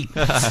funny.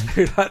 Do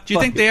you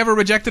think they ever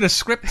rejected a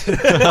script?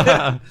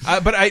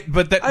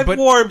 I've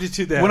warmed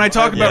to that. When I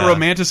talk about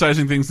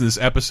romanticizing things in this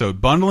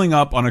episode, bundling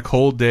up on a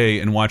cold day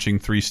and watching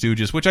Three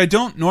Stooges, which I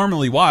don't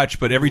normally watch,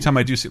 but every time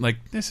I do see,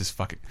 this is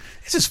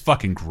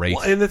fucking great.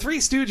 Well, and the Three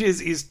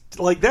Stooges is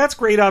that's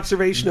great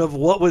observation of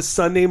what was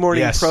Sunday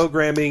morning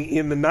programming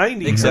in the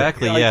 90s.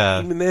 Exactly.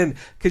 Even then,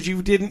 because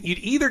you'd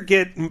either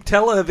get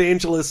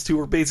televangelists who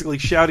were basically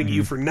shouting at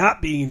you for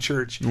not being in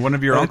church, one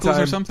of your uncles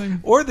or something,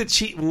 or the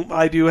cheat.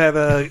 I do have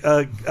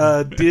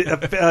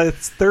a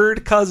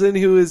third cousin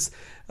who is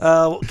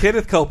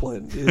Kenneth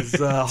Copeland, is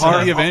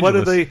one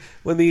of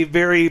the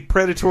very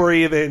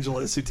predatory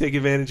evangelists who take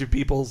advantage of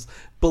people's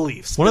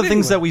beliefs. One of the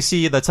things that we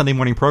see that Sunday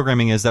morning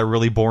programming is that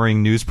really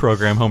boring news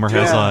program Homer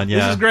has on. Yeah,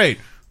 this is great.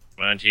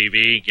 On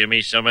TV, give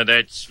me some of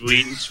that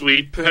sweet,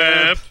 sweet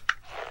pep.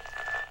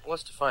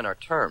 Let's define our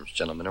terms,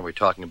 gentlemen. Are we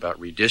talking about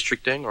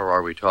redistricting or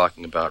are we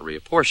talking about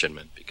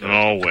reapportionment?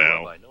 Because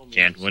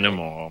can't win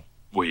them all.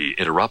 We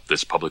interrupt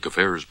this public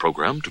affairs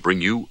program to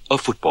bring you a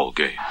football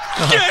game.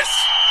 Yes!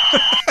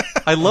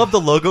 I love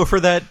the logo for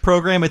that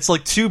program. It's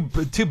like two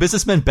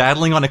businessmen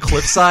battling on a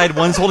cliffside.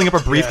 One's holding up a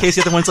briefcase,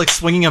 the other one's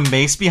swinging a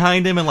mace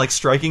behind him and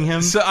striking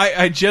him. So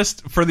I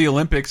just, for the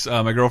Olympics,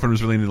 my girlfriend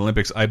was really into the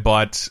Olympics, I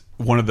bought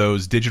one of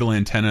those digital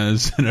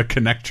antennas and a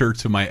connector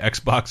to my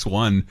Xbox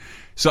One.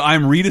 So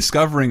I'm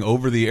rediscovering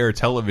over-the-air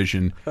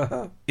television.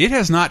 It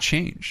has not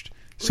changed.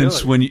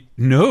 Since when do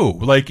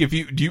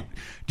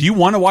you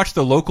want to watch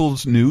the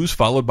locals news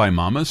followed by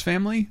Mama's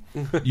Family?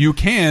 You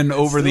can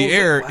over the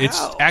air. Wow.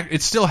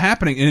 It's still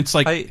happening, and it's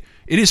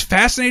it is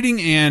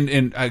fascinating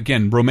and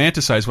again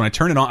romanticized. When I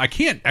turn it on, I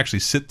can't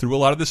actually sit through a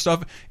lot of this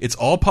stuff. It's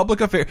all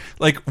public affair,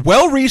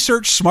 well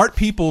researched, smart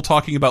people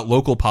talking about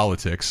local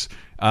politics.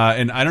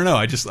 And I don't know,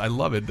 I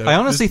love it. I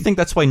honestly think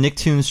that's why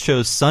Nicktoons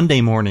chose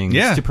Sunday mornings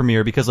to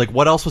premiere, because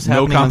what else was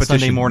happening on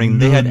Sunday morning?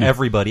 They had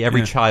everybody,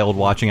 every child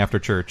watching after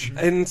church.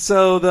 And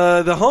so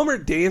the Homer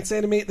dance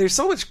animation, there's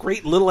so much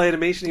great little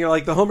animation here,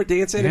 the Homer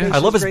dance animation. I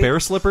love his bear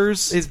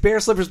slippers.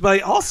 But I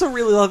also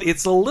really love,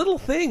 it's a little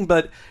thing,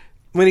 but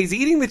when he's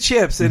eating the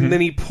chips and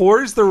then he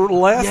pours the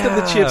last of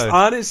the chips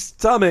on his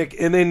stomach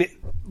and then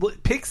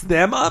picks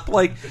them up,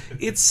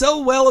 it's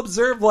so well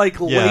observed,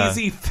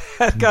 lazy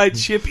fat guy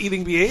chip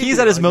eating behavior. He's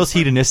at his most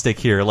hedonistic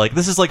here.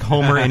 This is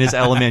Homer in his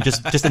element,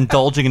 just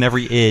indulging in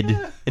every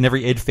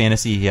id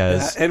fantasy he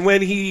has. And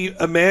when he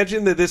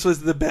imagined that this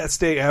was the best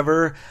day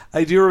ever,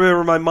 I do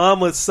remember my mom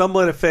was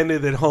somewhat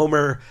offended that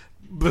Homer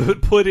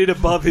put it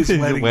above his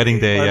wedding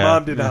day. My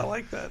mom did not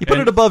like that. He put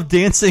it above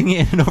dancing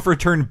in an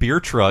overturned beer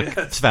truck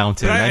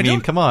fountain. I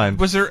mean, come on.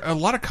 Was there a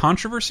lot of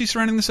controversy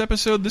surrounding this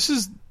episode? This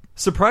is...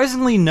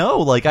 Surprisingly,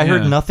 no. I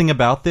heard nothing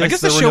about this. I guess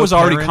the show was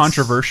already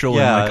controversial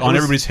and on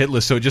everybody's hit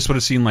list, so it just would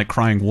have seemed like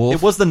Crying Wolf.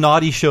 It was the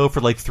naughty show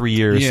for 3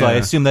 years, so I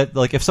assume that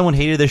if someone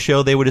hated the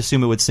show, they would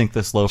assume it would sink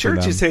this low for them.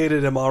 Churches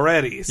hated him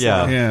already. So.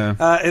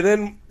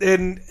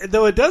 And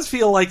though it does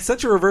feel like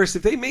such a reverse,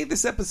 if they made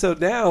this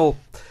episode now...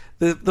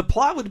 The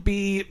plot would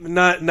be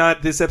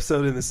not this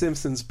episode in The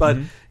Simpsons, but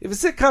if a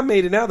sitcom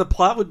made it now, the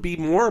plot would be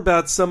more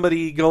about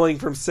somebody going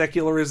from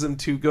secularism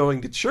to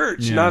going to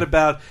church, not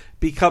about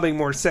becoming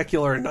more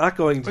secular and not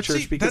going to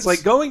church. Because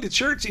going to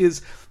church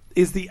is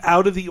the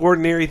out of the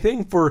ordinary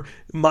thing for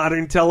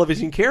modern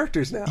television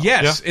characters now.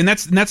 Yes, and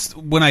that's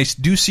when I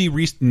do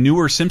see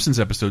newer Simpsons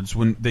episodes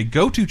when they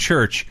go to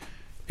church.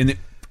 In the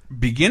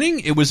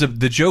beginning,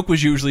 the joke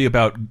was usually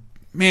about,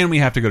 man, we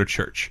have to go to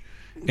church.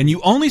 And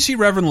you only see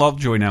Reverend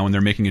Lovejoy now when they're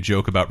making a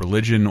joke about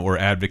religion or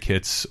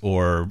advocates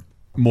or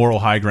moral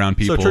high ground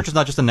people. So church is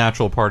not just a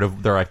natural part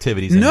of their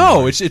activities anymore.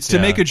 No, it's to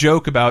make a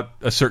joke about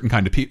a certain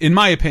kind of people, in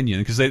my opinion,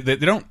 because they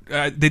don't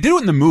they did it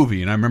in the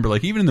movie, and I remember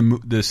even in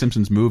the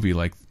Simpsons movie,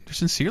 they're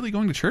sincerely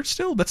going to church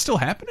still. That's still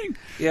happening.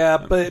 Yeah,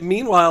 but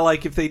meanwhile,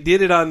 if they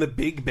did it on The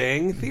Big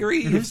Bang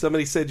Theory, if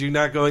somebody said you're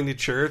not going to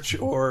church,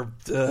 or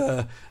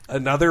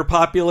another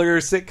popular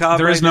sitcom,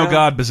 there is no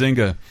God,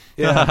 Bazinga.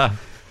 Yeah.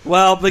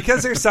 Well,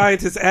 because they're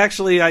scientists,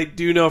 actually, I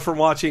do know from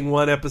watching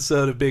one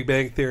episode of Big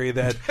Bang Theory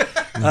that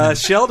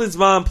Sheldon's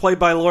mom, played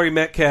by Laurie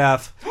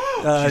Metcalf,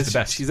 She's the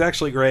best. She's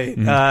actually great.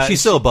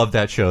 She's so above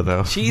that show,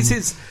 though. She's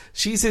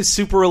his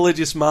super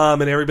religious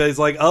mom, and everybody's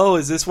like, "Oh,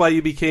 is this why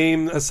you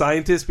became a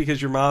scientist?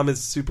 Because your mom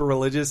is super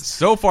religious?"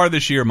 So far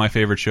this year, my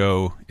favorite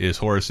show is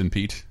Horace and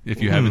Pete.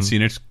 If you haven't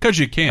seen it, because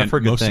you can't,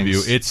 most of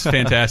you, it's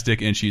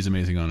fantastic, and she's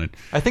amazing on it.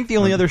 I think the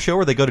only other show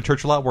where they go to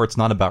church a lot where it's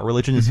not about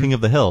religion is King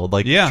of the Hill.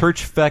 Like,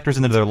 church factors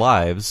into their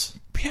lives.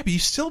 Yeah, but you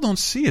still don't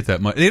see it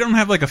that much. They don't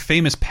have like a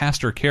famous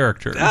pastor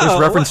character. There's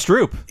Reverend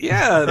Stroop.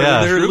 Yeah,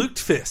 they're Luke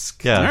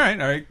Fisk. Yeah. All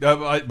right.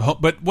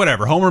 But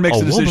whatever. Homer makes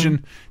a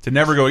decision to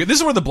never go again. This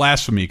is where the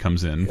blasphemy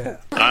comes in. Yeah.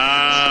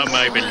 Ah,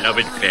 my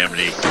beloved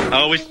family.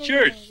 How was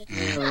church?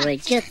 What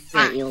did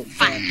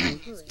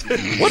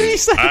he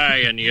say?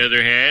 I, on the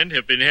other hand,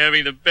 have been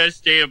having the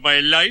best day of my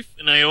life,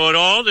 and I owe it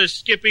all to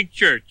skipping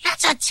church.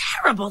 That's a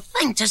terrible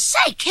thing to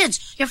say,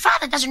 kids. Your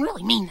father doesn't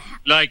really mean that.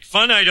 Like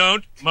fun I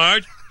don't,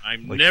 Marge.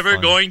 I'm never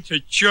going to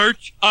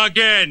church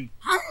again.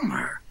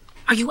 Homer,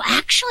 are you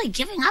actually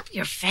giving up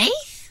your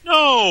faith?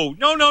 No.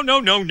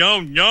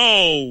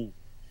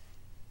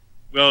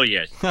 Well,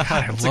 yes.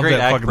 It's a great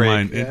act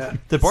break.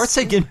 Did Bart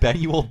say "get Betty,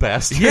 you old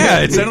bastard"?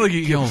 Yeah, it sounded like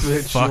he yelled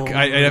 "fuck."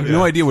 I have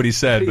no idea what he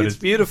said, but it's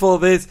beautiful.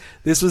 This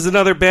was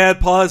another bad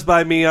pause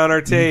by me on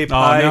our tape.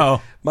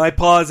 No. My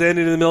pause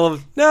ended in the middle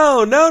of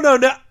no, and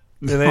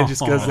then it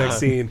just goes next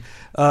scene.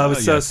 It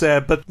was so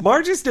sad. But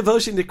Marge's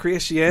devotion to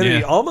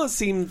Christianity almost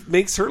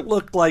makes her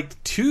look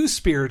like too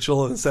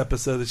spiritual in this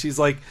episode. That she's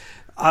like,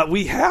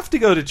 we have to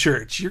go to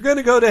church. You're going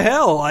to go to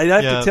hell. I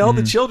have to tell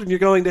the children you're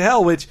going to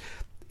hell, which...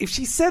 If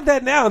she said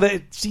that now,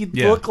 that she'd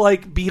look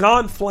like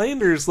beyond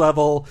Flanders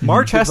level.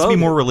 Marge has to be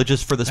more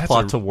religious for this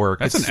plot to work.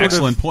 That's an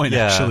excellent point,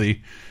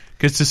 actually.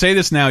 Because to say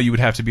this now, you would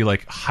have to be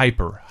like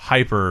hyper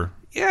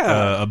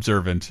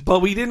observant.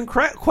 But we didn't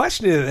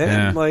question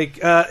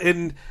it.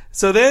 And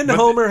so then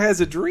Homer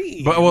has a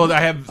dream. I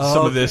have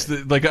some of this.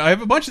 I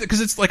have a bunch of it because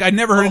it's like I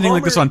never heard anything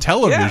like this on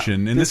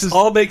television. And this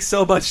all makes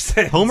so much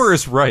sense. Homer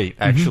is right,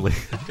 actually.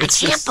 I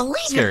can't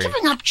believe you're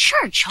giving up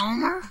church,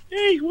 Homer.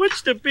 Hey,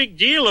 what's the big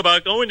deal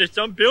about going to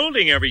some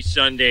building every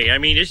Sunday? I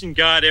mean, isn't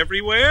God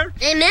everywhere?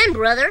 Amen,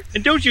 brother.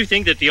 And don't you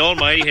think that the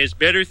Almighty has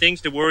better things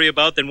to worry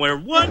about than where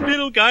one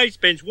little guy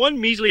spends one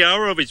measly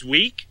hour of his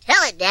week?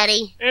 Tell it,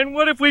 Daddy. And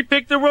what if we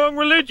pick the wrong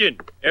religion?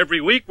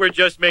 Every week we're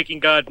just making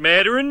God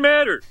madder and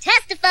madder.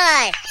 Testify.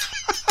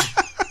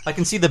 I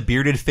can see the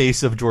bearded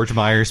face of George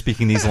Meyer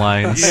speaking these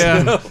lines.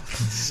 Good.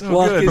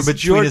 From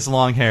between his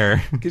long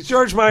hair. Because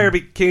George Meyer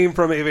came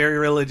from a very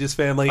religious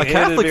family. A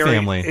Catholic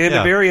family. And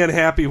a very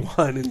unhappy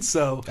one. And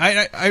so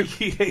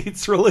he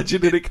hates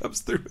religion, and it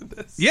comes through in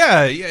this.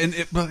 Yeah.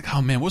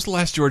 Oh, man, what was the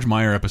last George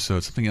Meyer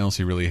episode? Something else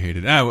he really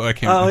hated. I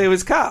can't remember. It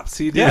was Cops.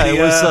 He did it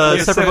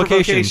was Separate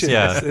Vocations.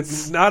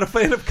 And not a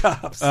fan of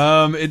Cops.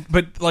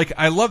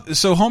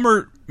 So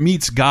Homer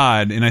meets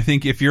God, and I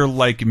think if you're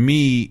like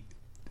me,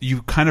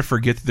 you kind of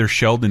forget that they're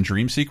shelled in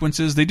dream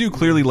sequences. They do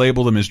clearly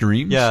label them as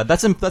dreams. Yeah,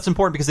 that's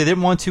important because they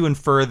didn't want to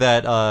infer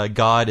that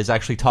God is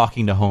actually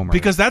talking to Homer.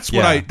 Because that's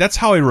that's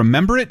how I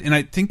remember it, and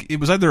I think it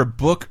was either a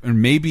book or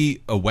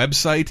maybe a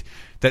website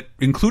that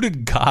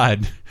included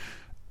God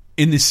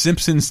in the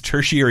Simpsons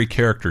tertiary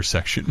character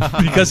section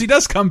because he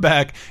does come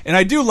back, and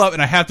I do love,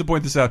 and I have to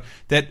point this out,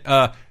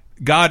 that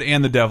God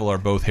and the devil are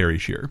both Harry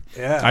Shearer.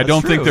 Yeah, I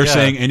don't think they're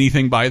saying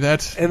anything by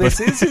that. And this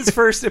is his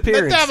first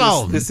appearance. The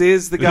devil. This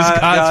is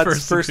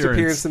God's first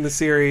appearance in the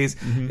series.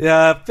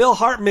 Phil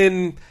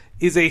Hartman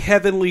is a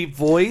heavenly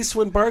voice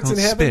when Bart's in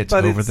heaven,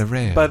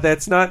 but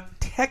that's not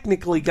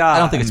technically God. I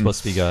don't think it's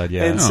supposed to be God.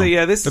 Yeah, and so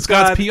this is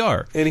God's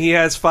PR, and he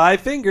has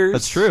 5 fingers.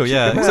 That's true.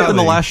 Yeah, except in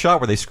the last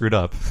shot where they screwed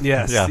up.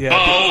 Yes. Yeah.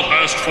 Thou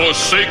hast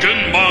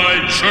forsaken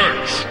my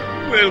church.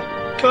 Well,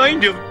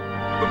 kind of.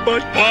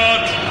 But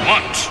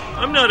what?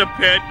 I'm not a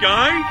bad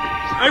guy.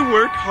 I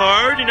work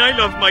hard and I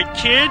love my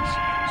kids.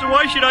 So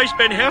why should I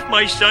spend half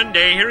my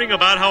Sunday hearing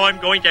about how I'm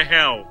going to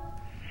hell?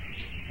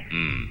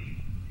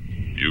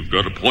 You've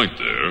got a point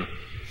there.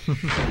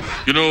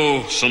 You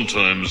know,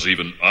 sometimes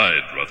even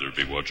I'd rather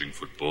be watching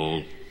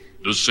football.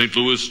 Does St.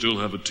 Louis still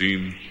have a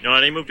team?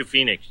 No, they moved to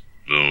Phoenix.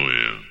 Oh,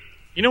 yeah.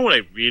 You know what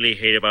I really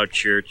hate about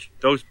church?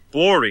 Those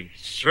boring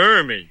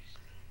sermons.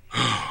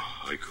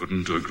 I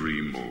couldn't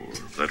agree more.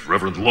 That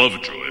Reverend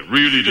Lovejoy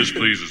really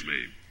displeases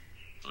me.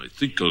 I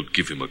think I'll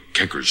give him a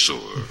canker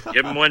sore.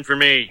 Give him one for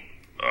me.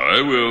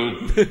 I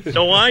will.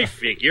 So I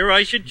figure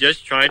I should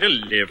just try to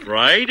live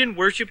right and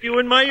worship you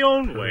in my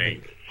own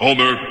way.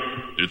 Homer,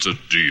 it's a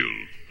deal.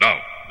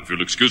 Now, if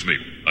you'll excuse me,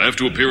 I have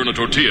to appear in a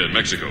tortilla in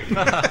Mexico.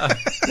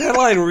 That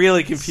line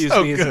really confused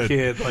me as a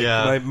kid.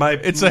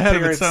 It's ahead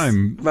of its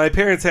time. My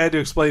parents had to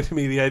explain to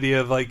me the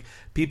idea of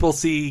people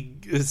see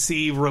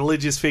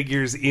religious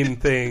figures in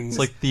things. It's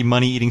like the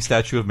money-eating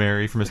statue of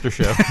Mary from Mr.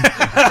 Show.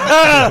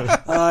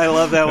 I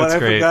love that one. That's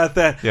great. Forgot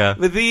that. Yeah.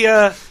 But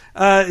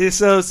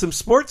so some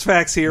sports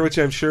facts here, which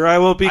I'm sure I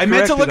will be corrected I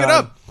meant to look it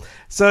up.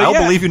 So I'll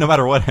believe you no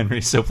matter what,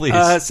 Henry, so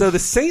please. So the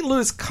St.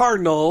 Louis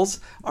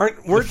Cardinals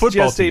weren't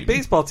just a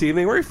baseball team;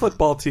 they were a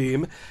football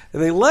team,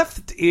 and they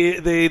left.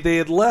 They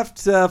had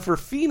left for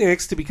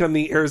Phoenix to become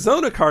the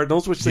Arizona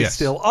Cardinals, which they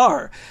still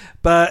are.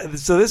 But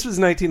so this was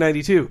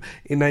 1992.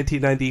 In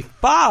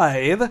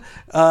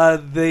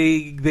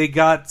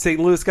 1995, St.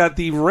 Louis got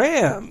the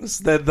Rams.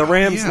 The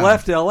Rams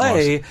left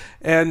L.A. Awesome.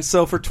 And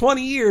so for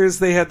 20 years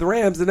they had the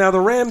Rams, and now the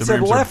Rams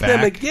have left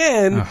them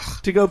again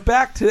to go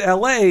back to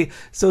L.A.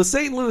 So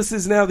St. Louis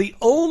is now the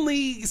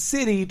only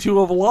city to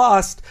have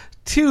lost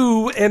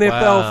 2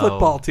 NFL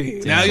football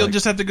teams. Now you'll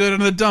just have to go to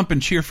the dump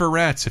and cheer for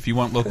rats if you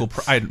want local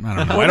pride. I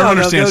don't know. I don't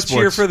understand go sports.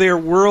 Cheer for their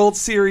World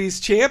Series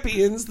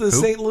champions, the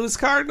St. Louis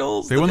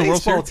Cardinals. They won the World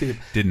baseball Series?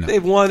 team. Didn't know.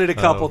 They've won it a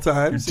couple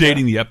times. You're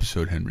dating the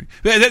episode, Henry.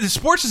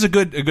 Sports is a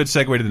good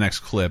segue to the next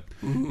clip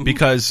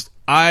because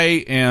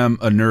I am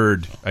a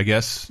nerd. I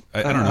guess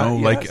I don't know.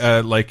 Yes.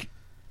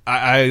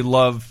 I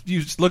love.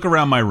 You just look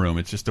around my room.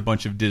 It's just a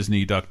bunch of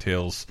Disney,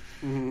 DuckTales,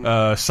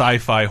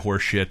 sci-fi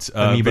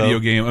horseshit, video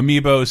game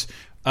amiibos.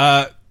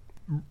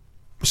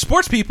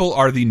 Sports people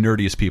are the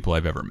nerdiest people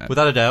I've ever met,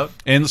 without a doubt.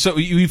 And so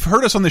you've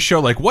heard us on the show.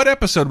 Like, what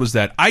episode was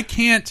that? I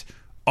can't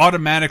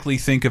automatically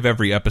think of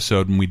every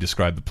episode when we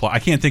describe the plot. I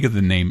can't think of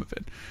the name of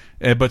it.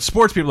 But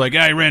sports people are like,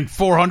 I ran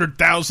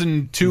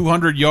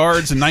 400,200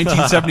 yards in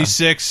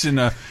 1976,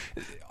 and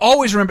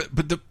always remember.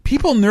 But the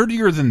people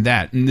nerdier than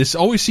that, and this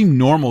always seemed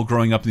normal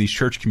growing up in these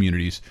church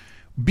communities,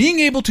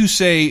 being able to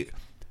say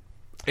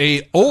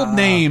a old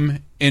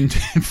name in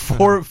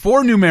four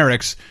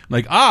numerics,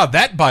 like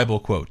that Bible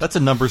quote. That's a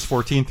Numbers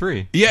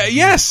 14:3. Yeah,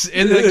 yes,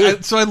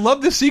 and so I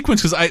love this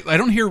sequence because I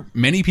don't hear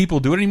many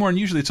people do it anymore, and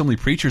usually it's only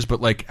preachers.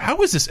 But like,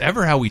 how is this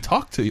ever how we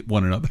talk to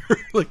one another?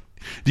 Like,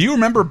 do you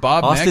remember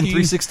Bob Austin Mackey?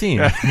 3:16?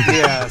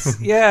 Yes,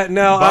 yeah.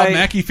 No, Bob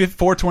Mackey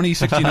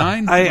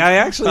 4/20/69. I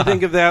actually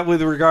think of that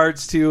with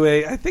regards to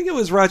I think it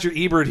was Roger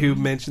Ebert who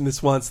mentioned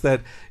this once,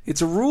 that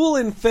it's a rule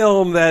in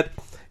film that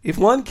if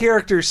one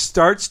character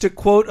starts to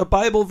quote a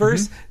Bible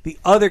verse, the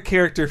other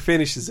character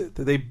finishes it.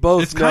 That they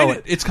both know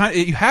it. It's kind of,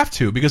 you have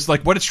to, because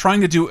like what it's trying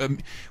to do,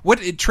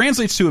 what it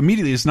translates to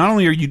immediately is not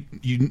only are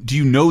do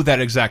you know that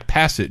exact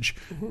passage,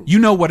 you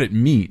know what it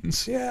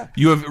means. Yeah,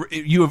 you have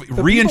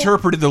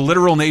reinterpreted the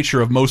literal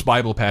nature of most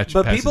Bible passages.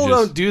 But people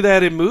don't do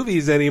that in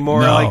movies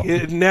anymore. No.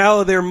 Like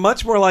now, they're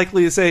much more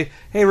likely to say,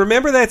 "Hey,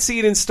 remember that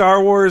scene in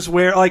Star Wars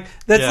where like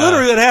that's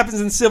literally what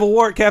happens in Civil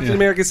War, Captain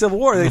America: Civil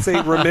War." They say,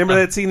 "Remember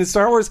that scene in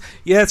Star Wars?"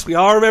 Yes, we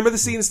all remember the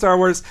scene in Star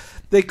Wars.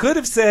 They could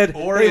have said,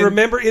 "Hey,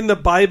 remember in the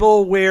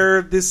Bible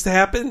where this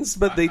happens?"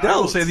 But they don't. I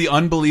will say the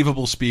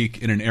unbelievable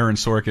speak in an Aaron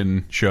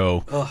Sorkin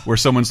show where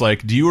someone's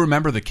like, "Do you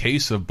remember the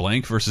case of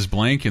blank versus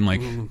blank?" And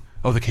like,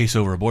 "Oh, the case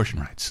over abortion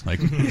rights." Like,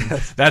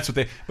 that's what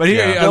they. But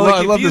here, I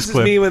love this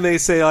clip. Me when they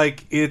say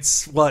like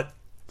it's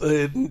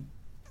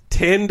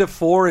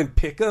 10-4 in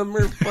Pick'em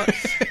or what?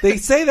 They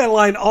say that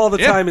line all the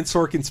time in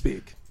Sorkin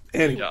speak.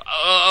 Anyway,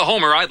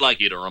 Homer, I'd like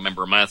you to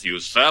remember Matthew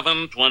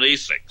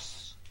 7:26.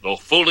 The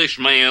foolish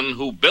man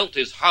who built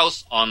his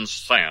house on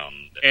sand.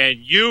 And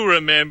you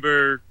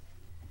remember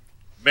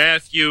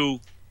Matthew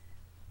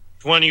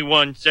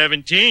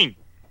 21:17.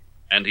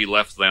 And he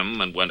left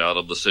them and went out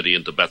of the city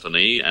into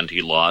Bethany, and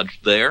he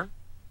lodged there?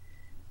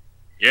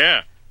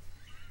 Yeah.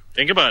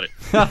 Think about it.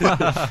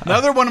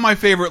 Another one of my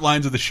favorite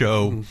lines of the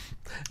show.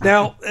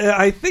 Now,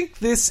 I think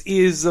this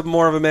is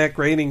more of a Matt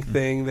Groening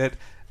thing, that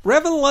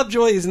Reverend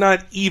Lovejoy is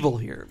not evil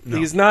here. No.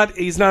 He's not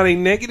a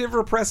negative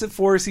repressive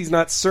force. He's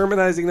not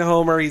sermonizing to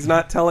Homer. He's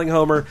not telling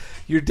Homer,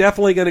 you're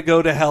definitely going to go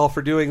to hell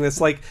for doing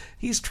this. Like,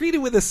 he's treated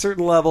with a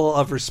certain level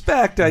of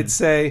respect, I'd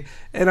say.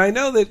 And I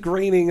know that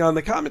Groening on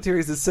the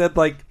commentaries has said,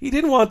 like, he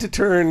didn't want to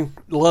turn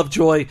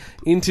Lovejoy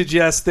into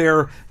just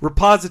their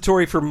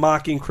repository for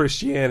mocking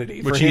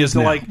Christianity. Which he is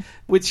now.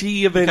 Which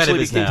he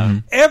eventually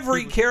became.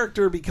 Every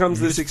character becomes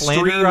this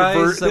extreme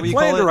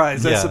Flanderized.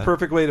 That's the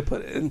perfect way to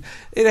put it. And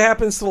it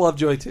happens to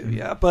Lovejoy too,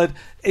 yeah. But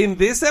in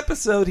this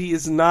episode, he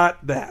is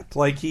not that.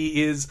 Like,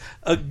 he is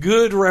a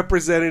good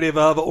representative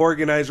of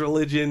organized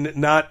religion,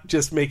 not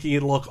just making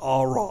it look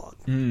all wrong.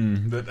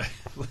 But I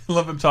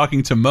love him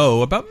talking to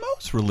Mo about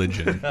Mo's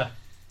religion.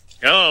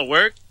 Hello,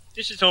 work.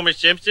 This is Homer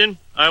Simpson.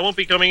 I won't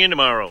be coming in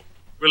tomorrow.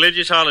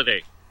 Religious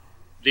holiday.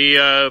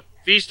 The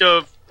Feast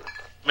of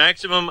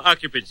Maximum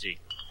Occupancy.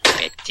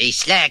 Pretty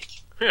slack.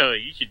 Well,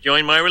 you should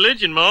join my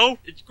religion, Mo.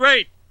 It's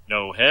great.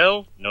 No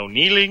hell, no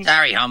kneeling.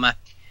 Sorry, Homer.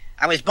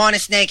 I was born a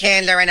snake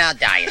handler, and I'll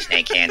die a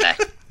snake handler.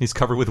 He's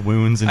covered with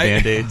wounds and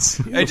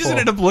Band-Aids. I just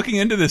ended up looking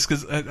into this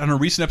because on a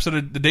recent episode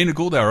of the Dana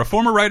Gould Hour, a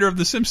former writer of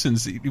The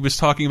Simpsons, he was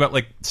talking about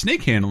like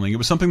snake handling. It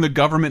was something the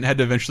government had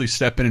to eventually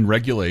step in and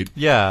regulate.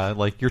 Yeah,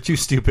 like, you're too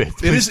stupid.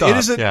 It is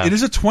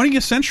a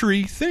 20th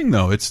century thing,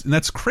 though. And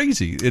that's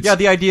crazy.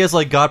 The idea is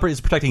like God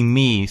is protecting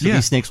me, so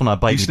these snakes will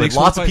not bite me. But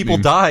lots of people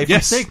die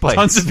from snake bites.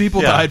 Tons of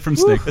people died from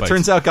snake bites. It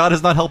turns out God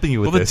is not helping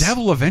you with this. Well, the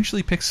devil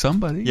eventually picks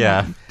somebody.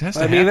 Yeah. That's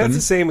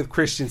the same with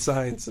Christian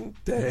Science. And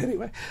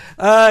anyway.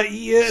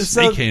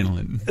 Snake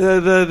handling.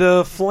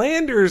 The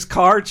Flanders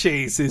car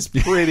chase is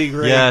pretty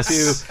great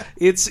too.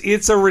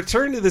 It's a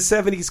return to the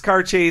 70s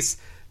car chase.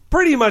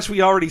 Pretty much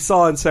we already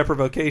saw in Separate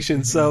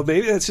Vocations, so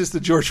maybe that's just a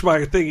George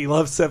Meyer thing. He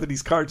loves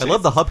 70s car chase. I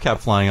love the hubcap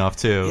flying off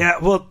too. Yeah,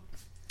 well,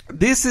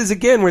 this is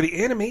again where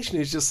the animation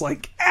is just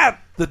like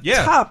at the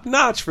top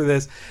notch for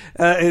this.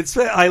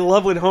 I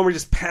love when Homer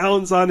just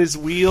pounds on his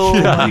wheel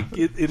like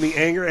in the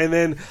anger, and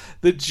then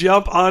the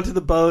jump onto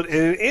the boat,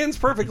 and it ends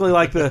perfectly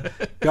like the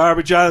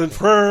garbage island.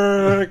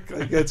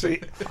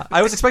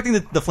 I was expecting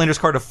the Flanders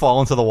car to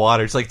fall into the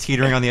water, just like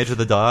teetering on the edge of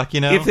the dock.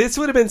 You know, if this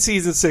would have been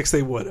season 6,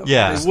 they would have.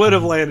 Yeah, they would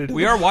have landed.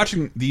 We are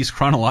watching these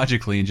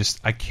chronologically, and just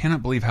I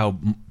cannot believe how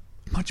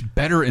much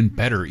better and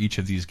better each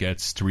of these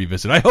gets to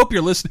revisit. I hope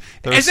you're listening.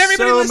 There's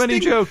so many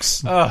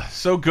jokes.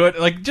 So good.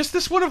 Like just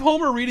this one of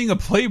Homer reading a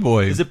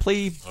Playboy. Is it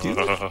Play?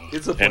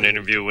 It's an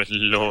interview with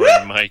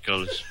Lauren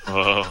Michaels.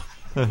 Oh,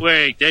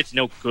 wait, that's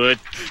no good.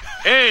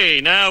 Hey,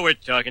 now we're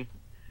talking.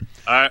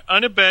 Our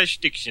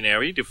unabashed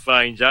dictionary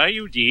defines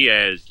IUD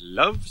as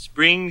love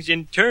springs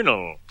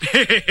internal.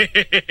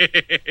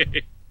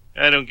 I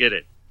don't get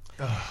it.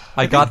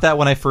 I got that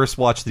when I first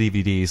watched the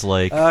DVDs,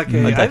 like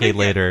a decade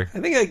later. I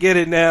think I get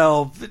it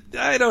now.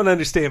 I don't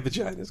understand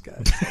vaginas,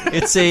 guys.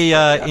 It's a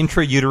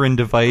intrauterine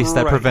device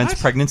that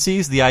prevents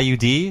pregnancies, the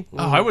IUD. Oh,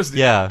 I was...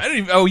 Yeah. I didn't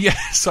even... Oh, yeah.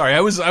 Sorry.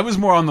 I was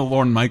more on the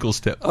Lorne Michaels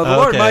tip. Oh, the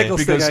Lorne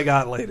Michaels thing I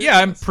got later. Yeah,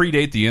 I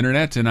predate the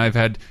internet, and I've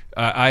had...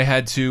 I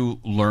had to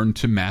learn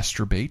to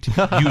masturbate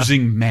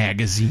using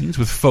magazines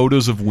with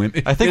photos of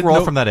women. I think we're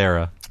all from that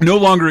era. No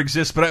longer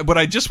exists, but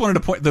I just wanted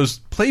to point... Those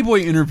Playboy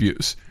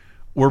interviews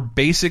were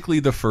basically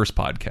the first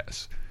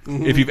podcast.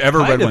 If you've ever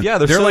read one,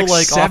 they're so, like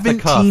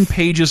 17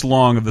 pages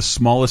long of the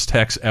smallest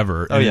text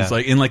ever. Oh, and yeah. it's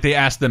like they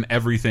asked them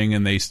everything,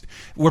 and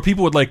where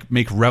people would like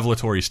make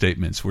revelatory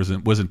statements.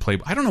 Wasn't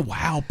Playboy? I don't know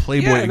how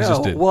Playboy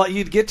existed. Well,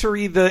 you'd get to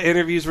read the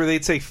interviews where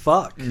they'd say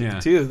 "fuck"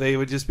 too. They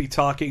would just be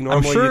talking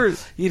normally. I'm sure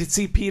you'd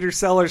see Peter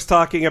Sellers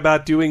talking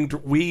about doing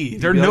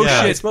weed. They're no shit.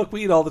 I smoke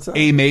weed all the time.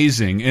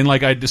 Amazing, and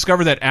like I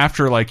discovered that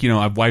after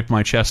I've wiped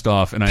my chest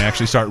off, and I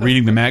actually start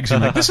reading the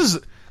magazine. Like this is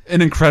an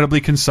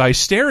incredibly concise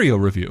stereo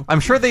review. I'm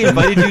sure they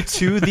invited you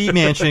to the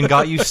mansion,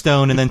 got you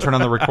stoned, and then turned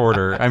on the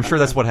recorder. I'm sure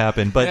that's what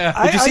happened. But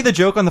did you see the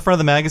joke on the front of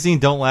the magazine?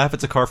 Don't laugh,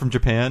 it's a car from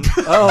Japan.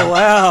 Oh,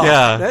 wow.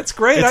 Yeah. That's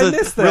great. It's I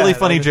missed that. Really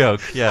funny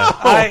joke. Yeah.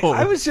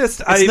 I was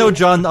just... It's no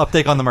John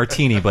Updike on the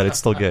martini, but it's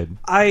still good.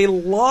 I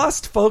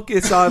lost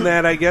focus on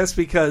that, I guess,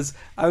 because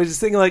I was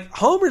just thinking, like,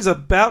 Homer's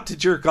about to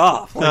jerk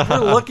off. Like, we're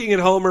looking at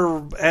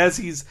Homer as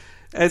he's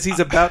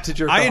about to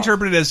jerk off. I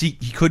interpret it as he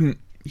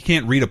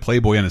can't read a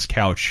Playboy on his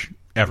couch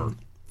ever.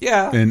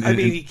 Yeah, I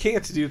mean, he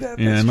can't do that.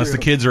 Yeah, unless the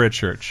kids are at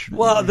church.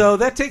 Well, though,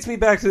 that takes me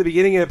back to the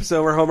beginning of the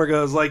episode where Homer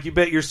goes, like, you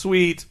bet your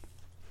sweet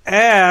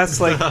ass.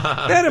 Like,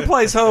 that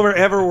implies Homer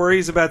ever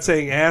worries about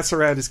saying ass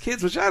around his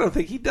kids, which I don't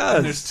think he does.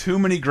 And there's too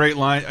many great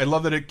lines. I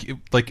love that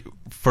it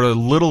for a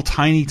little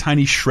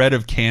tiny shred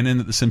of canon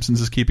that The Simpsons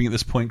is keeping at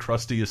this point,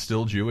 Krusty is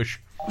still Jewish.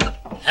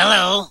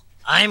 Hello,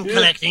 I'm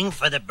collecting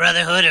for the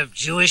Brotherhood of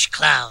Jewish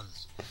Clowns.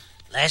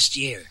 Last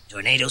year,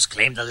 tornadoes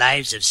claimed the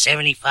lives of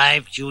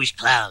 75 Jewish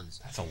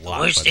clowns. That's a lot.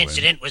 The worst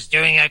incident was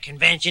during our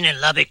convention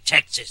in Lubbock,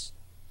 Texas.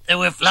 There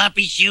were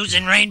floppy shoes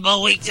and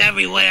rainbow wigs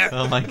everywhere.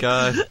 Oh, my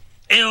God.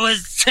 It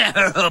was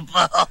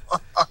terrible.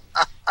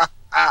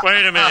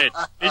 Wait a minute.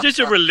 Is this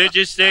a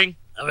religious thing?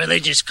 A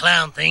religious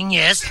clown thing,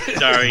 yes.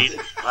 Sorry.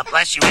 God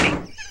bless you,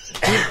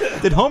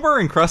 Eddie. Did Homer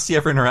and Krusty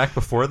ever interact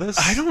before this?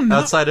 I don't know.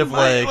 Outside of,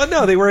 like... Well,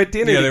 no, they were at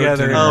dinner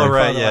together. Oh,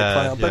 right,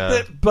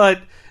 yeah.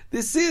 But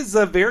this is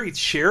a very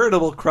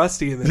charitable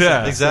Krusty in this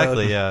episode.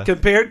 Exactly, yeah.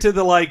 Compared to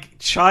the, like,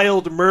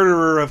 child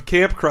murderer of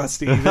Camp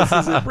Krusty, this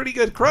is a pretty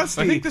good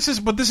Krusty. I think this is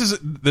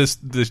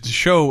the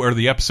show or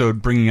the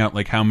episode bringing out,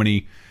 like, how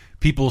many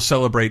people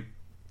celebrate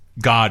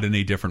God in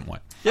a different way.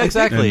 Yeah,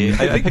 exactly.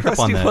 I picked up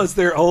on Krusty that. was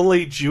their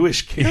only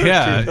Jewish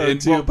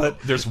character, but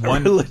there's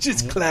one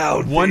religious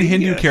clown. One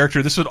Hindu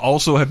character. This would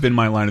also have been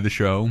my line of the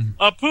show.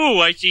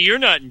 Apu, I see you're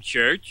not in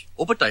church.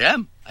 Oh, but I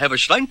am. I have a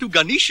shrine to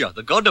Ganesha,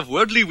 the god of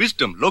worldly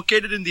wisdom,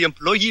 located in the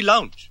employee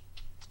lounge.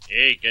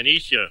 Hey,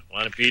 Ganesha,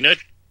 want a peanut?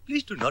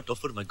 Please do not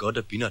offer my god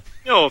a peanut.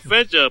 No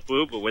offense,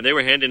 Apu, but when they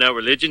were handing out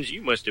religions,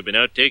 you must have been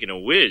out taking a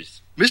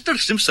whiz. Mr.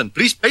 Simpson,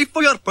 please pay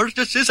for your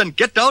purchases and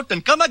get out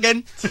and come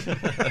again.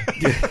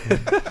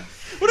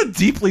 What a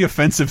deeply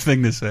offensive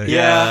thing to say.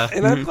 Yeah,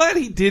 and I'm glad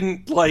he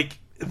didn't, like,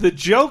 the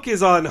joke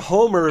is on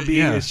Homer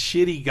being a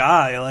shitty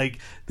guy. Like,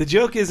 the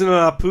joke isn't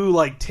on Apu,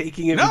 like,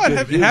 taking it. No,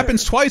 it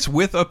happens twice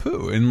with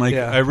Apu. And, like,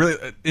 I really,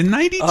 in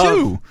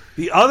 92.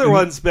 The other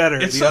one's better.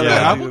 It's the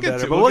other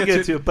we'll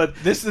get to it. But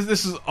this is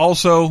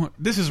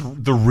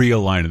the real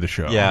line of the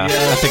show. Yeah,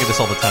 I think of this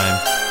all the time.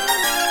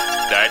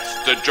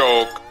 That's the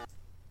joke.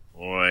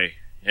 Boy,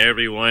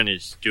 everyone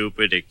is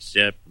stupid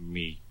except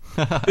me.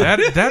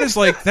 that is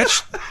like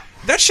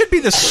that should be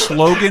the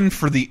slogan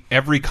for the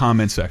every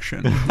comment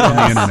section on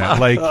the internet.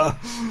 Like,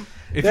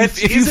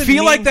 if you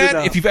feel like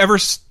that, if you've ever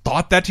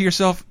thought that to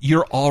yourself,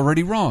 you're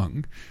already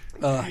wrong.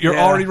 You're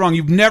already wrong.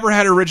 You've never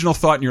had an original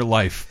thought in your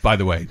life, by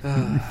the way.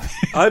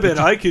 I bet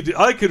I could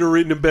have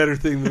written a better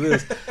thing than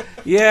this.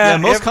 Yeah,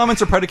 most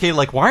comments are predicated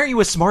like, why aren't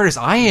you as smart as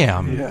I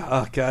am? Yeah,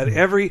 oh God.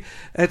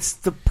 That's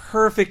the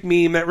perfect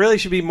meme. That really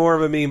should be more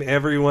of a meme.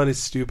 Everyone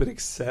is stupid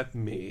except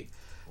me.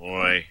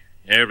 Boy,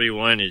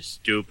 Everyone is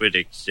stupid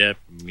except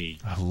me.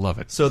 I love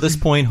it. So at this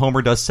point,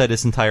 Homer does set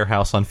his entire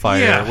house on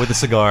fire with a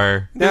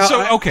cigar. Now,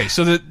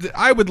 so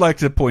I would like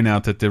to point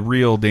out that the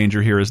real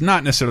danger here is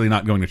not necessarily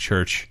not going to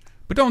church,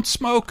 but don't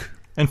smoke.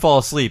 And fall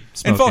asleep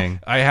smoking.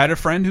 I had a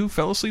friend who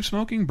fell asleep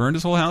smoking, burned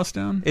his whole house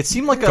down. It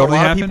seemed like a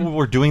lot of people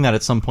were doing that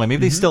at some point.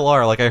 Maybe they still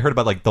are. Like I heard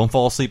about, like, don't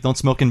fall asleep, don't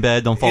smoke in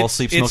bed, don't fall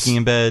asleep smoking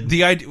in bed.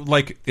 The idea,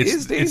 like,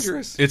 it's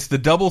dangerous. It's the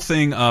double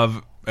thing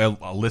of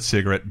a lit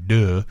cigarette,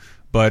 duh,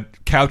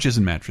 but couches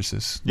and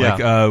mattresses. Yeah.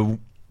 Like,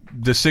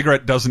 the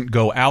cigarette doesn't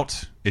go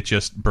out; it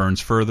just burns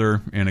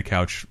further. And a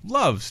couch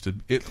loves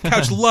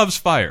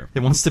fire. It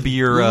wants to be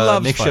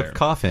your makeshift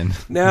coffin.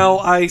 Now,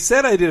 I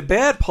said I did a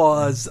bad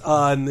pause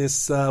on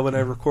this when I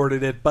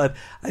recorded it, but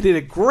I did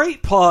a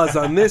great pause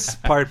on this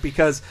part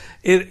because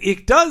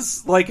it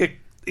does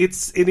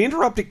it's an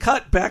interrupted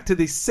cut back to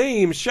the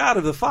same shot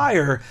of the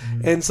fire,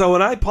 and so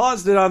when I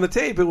paused it on the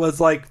tape, it was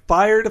like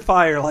fire to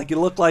fire, like it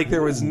looked like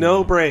there was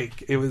no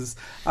break. It was.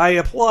 I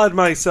applaud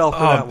myself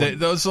for that one.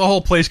 The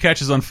whole place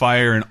catches on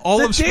fire, and all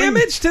the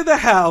damage to the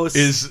house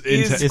is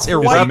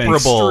irreparable.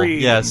 Extreme.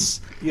 Yes.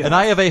 And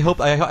I have a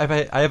hope. I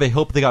have a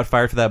hope they got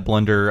fired for that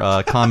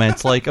blunder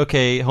comment. Like,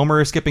 okay,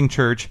 Homer is skipping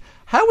church.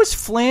 How is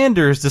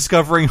Flanders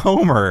discovering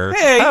Homer?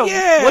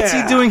 Hey, what's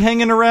he doing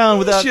hanging around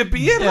without? Should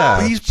be in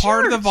He's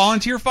part of the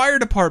volunteer fire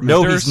department.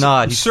 No, he's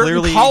not. He's certain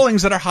clearly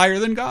callings that are higher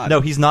than God.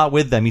 No, he's not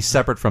with them. He's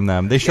separate from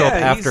them. They show up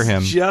after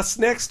him. Just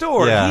next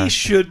door. Yeah. He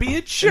should be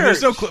at church.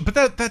 But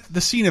that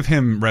the scene of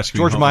him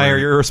rescuing George Homer, Meyer,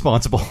 you're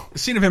irresponsible. The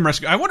scene of him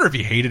rescuing. I wonder if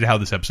he hated how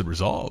this episode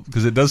resolved,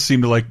 because it does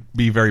seem to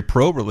be very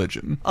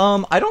pro-religion.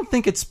 I don't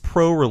think it's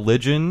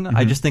pro-religion.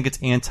 I just think it's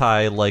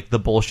anti the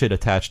bullshit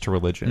attached to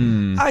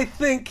religion. I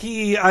think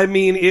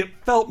it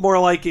felt more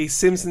like a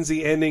Simpsons-y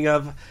ending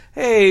of,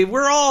 hey,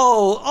 we're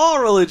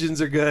all religions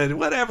are good,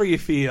 whatever you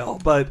feel.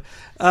 But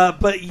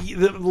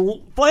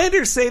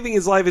Flanders saving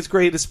his life is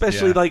great,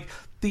 especially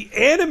the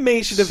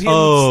animation of him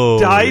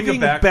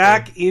diving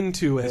back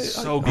into it.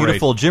 So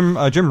beautiful. Jim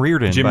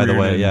Reardon, by the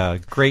way. Yeah,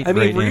 great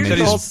animation.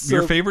 Is that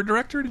your favorite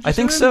director? Did you I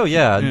think so,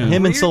 yeah.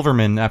 Him and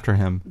Silverman after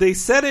him. They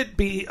said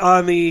it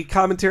on the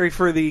commentary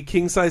for the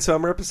King Size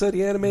Homer episode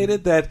he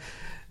animated that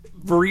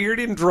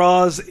Reardon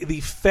draws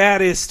the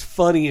fattest,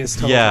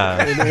 funniest Homer.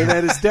 Yeah. And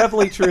that is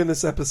definitely true in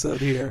this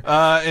episode here.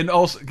 And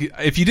also,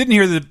 if you didn't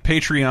hear the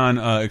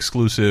Patreon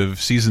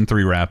exclusive Season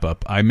 3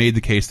 wrap-up, I made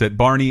the case that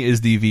Barney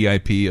is the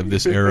VIP of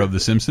this era of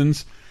The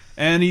Simpsons.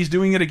 And he's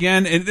doing it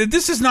again. And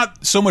this is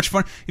not so much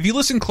fun. If you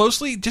listen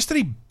closely, just that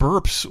he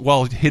burps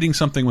while hitting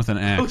something with an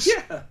axe.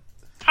 Oh, yeah.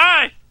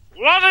 Hey,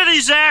 what are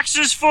these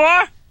axes for?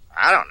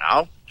 I don't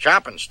know.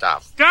 Chopping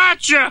stuff.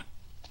 Gotcha!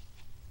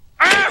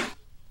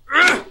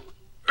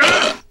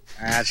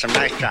 That's some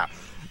nice chop.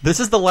 This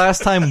is the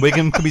last time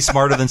Wiggum could be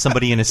smarter than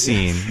somebody in a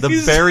scene.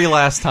 The very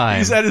last time.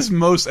 He's at his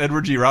most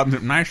Edward G.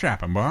 Robinson. Nice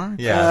shopping, boy.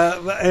 Yeah.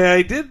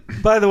 I did,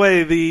 by the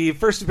way, the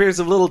first appearance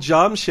of Little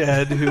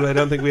Jomshed, who I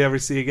don't think we ever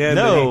see again.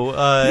 No,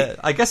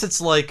 I guess it's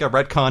like a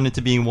retcon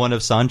into being one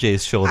of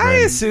Sanjay's children. I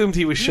assumed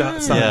he was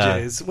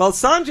Sanjay's. Well,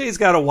 Sanjay's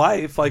got a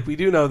wife. We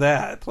do know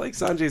that.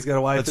 Sanjay's got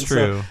a wife. That's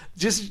true. So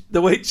just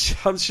the way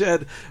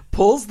Jomshed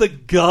pulls the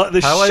gun, How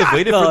shotgun. I've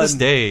waited for this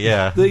day,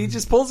 yeah. He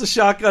just pulls the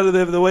shotgun at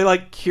them the way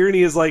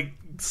Kearney is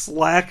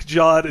slack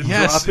jawed and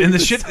dropping. And the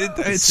shit,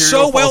 it's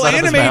so well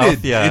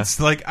animated. Yeah. It's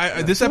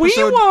this episode. We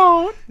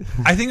won't.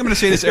 I think I'm going to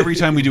say this every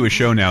time we do a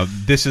show now.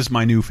 This is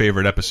my new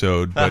favorite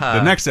episode, but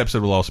the next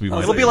episode will also be my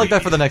It'll favorite. be like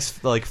that for the next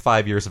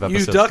 5 years of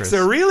episodes. You ducks Chris.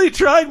 are really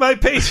trying my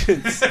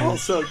patience.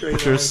 Also great.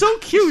 They're so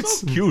cute.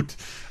 So cute.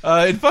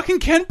 And fucking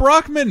Kent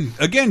Brockman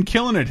again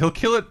killing it. He'll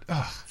kill it.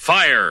 Ugh.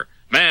 Fire,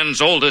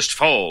 man's oldest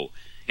foe.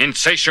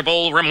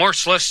 Insatiable,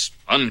 remorseless,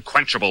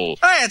 unquenchable.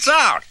 Hey, it's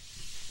out.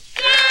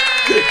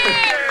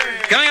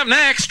 Coming up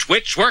next,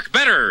 which work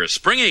better,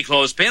 springy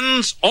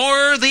clothespins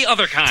or the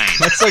other kind?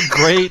 That's a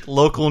great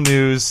local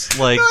news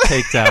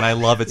takedown. I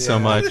love it so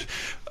much.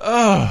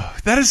 Oh,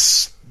 that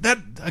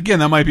again.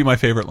 That might be my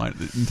favorite line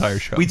of the entire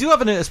show. We do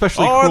have an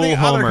especially cruel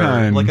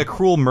Homer, a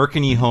cruel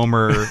Merkiny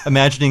Homer,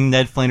 imagining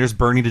Ned Flanders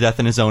burning to death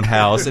in his own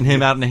house, and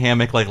him out in a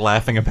hammock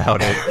laughing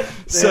about it.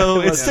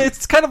 So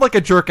it's kind of like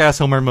a jerk ass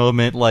Homer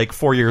moment,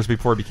 4 years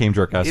before it became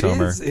jerk ass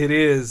Homer. It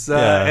is.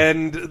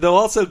 And though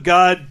also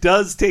God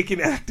does take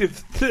an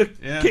active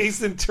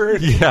case in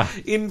turn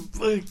in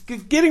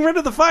getting rid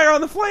of the fire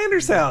on the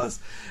Flanders house.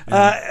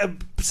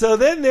 So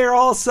then they're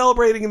all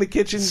celebrating in the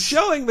kitchen,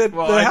 showing that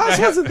the house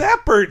wasn't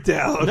that burnt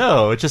down.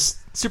 No, it's just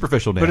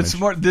superficial damage. But it's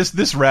more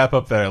this wrap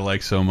up that I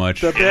like so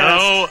much. I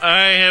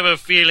have a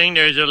feeling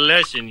there's a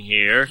lesson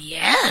here.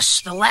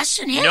 Yes, the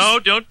lesson is... No,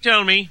 don't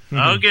tell me.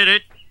 I'll get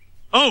it.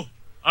 Oh,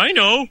 I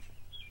know.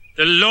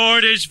 The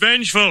Lord is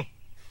vengeful.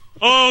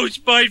 Oh,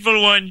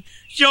 spiteful one,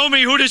 show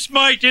me who to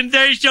smite, and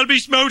they shall be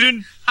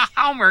smoten.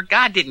 Homer,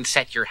 God didn't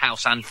set your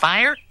house on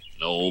fire.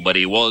 No, but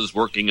he was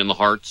working in the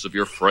hearts of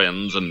your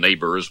friends and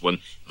neighbors when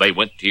they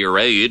went to your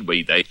aid,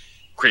 be they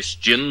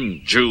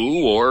Christian,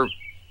 Jew, or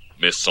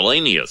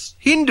miscellaneous.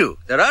 Hindu.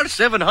 There are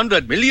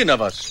 700 million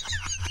of us.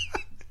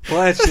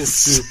 That's just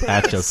super.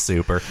 That's just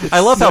super. I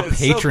love how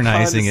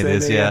patronizing it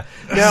is. Yeah.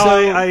 Now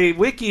I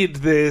wikied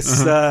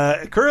this.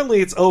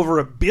 Currently, it's over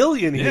 1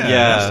 billion here.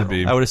 Yeah,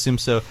 I would assume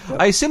so.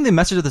 I assume the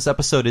message of this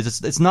episode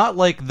is it's not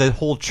like the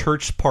whole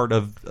church part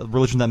of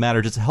religion that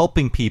matters. It's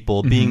helping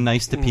people, being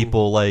nice to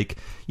people, like,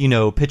 you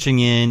know, pitching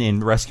in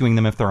and rescuing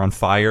them if they're on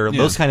fire. Yeah.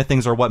 Those kind of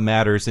things are what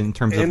matters in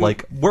terms of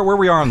like where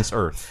we are on this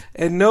earth.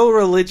 And no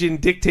religion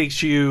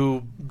dictates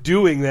you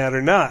doing that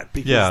or not,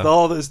 because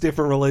all those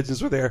different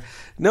religions were there.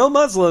 No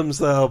Muslims,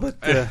 though. But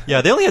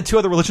yeah, they only had 2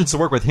 other religions to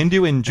work with: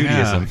 Hindu and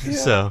Judaism. Yeah.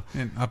 So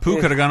and Apu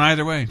could have gone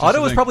either way.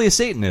 Otto was probably a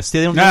Satanist.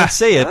 They don't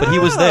say it, but he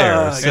was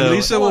there. So. And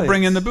Lisa will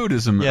bring in the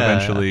Buddhism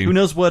eventually. Who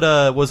knows what?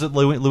 Was it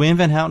Luann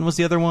Van Houten was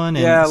the other one,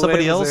 and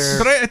somebody else?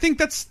 But I think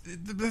that's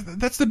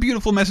the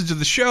beautiful message of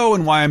the show,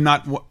 and why I'm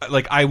not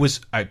like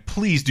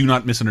please do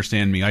not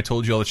misunderstand me. I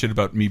told you all the shit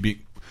about me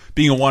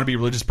being a wannabe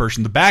religious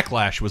person. The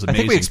backlash was amazing. I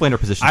think we explained our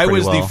position. I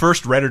was the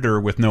first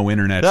Redditor with no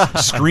internet,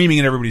 screaming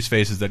in everybody's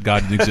faces that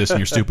God didn't exist and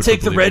you're stupid.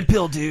 Take the red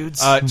pill,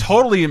 dudes.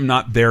 Totally am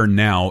not there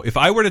now. If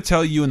I were to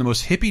tell you in the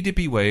most hippy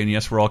dippy way, and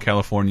yes, we're all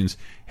Californians,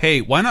 hey,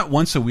 why not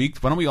once a week?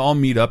 Why don't we all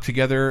meet up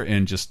together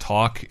and just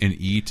talk and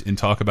eat and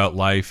talk about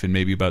life and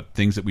maybe about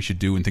things that we should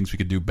do and things we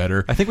could do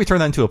better? I think we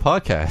turned that into a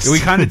podcast. We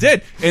kind of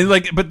did,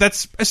 but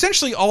that's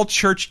essentially all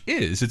church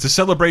is. It's a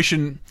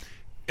celebration.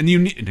 And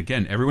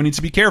again, everyone needs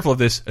to be careful of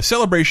this. A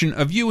celebration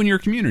of you and your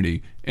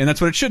community, and that's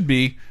what it should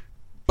be.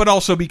 But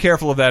also be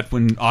careful of that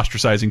when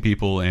ostracizing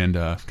people and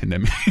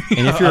condemning.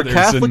 And if you're a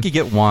Catholic, you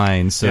get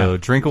wine, so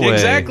drink away.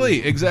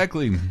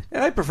 Exactly.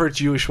 And I prefer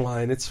Jewish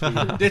wine. It's sweet.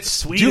 It's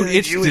sweet. Dude,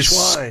 it's Jewish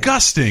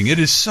disgusting. Wine. It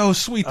is so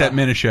sweet, that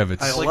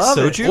Manischewitz. I love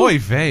it. Oy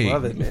vey.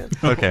 Love it, man.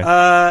 Okay.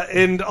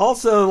 And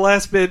also, the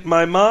last bit,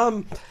 my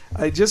mom.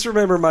 I just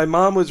remember my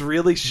mom was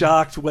really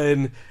shocked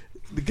when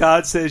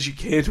God says you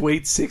can't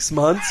wait 6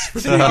 months for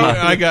the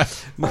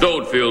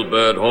Don't feel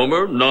bad,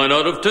 Homer. 9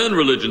 out of 10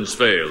 religions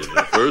fail in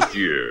the first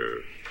year.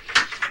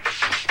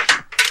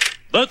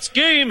 That's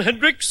game,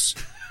 Hendrix.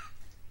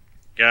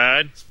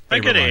 God, I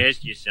gotta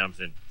ask you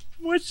something.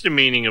 What's the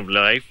meaning of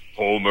life?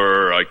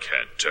 Homer, I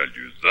can't tell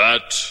you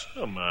that.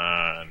 Come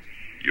on.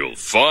 You'll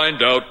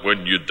find out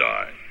when you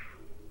die.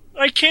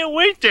 I can't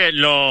wait that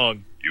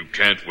long. You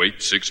can't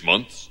wait 6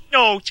 months?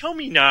 No, tell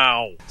me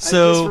now.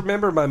 So, I just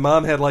remember my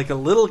mom had like a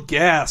little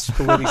gasp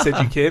when he said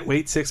you can't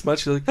wait 6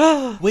 months. She's like,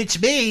 oh. Which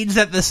means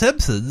that The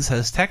Simpsons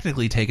has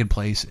technically taken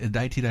place in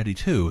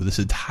 1992 this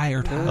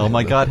entire time. Oh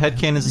my God,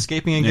 headcanon is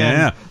escaping again.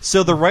 Yeah.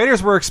 So the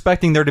writers were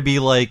expecting there to be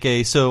like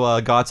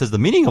God says the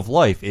meaning of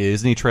life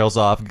is, and he trails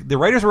off. The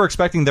writers were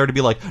expecting there to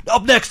be like,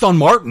 up next on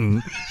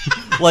Martin.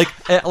 like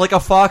a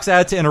Fox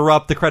ad to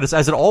interrupt the credits,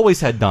 as it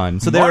always had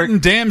done. So Martin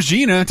damns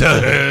Gina to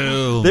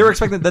hell. They were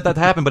expecting that to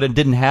happen, but it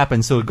didn't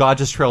happen. So God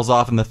just trails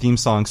off, and the theme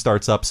song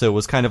starts up. So it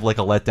was kind of like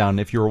a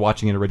letdown if you were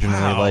watching it originally.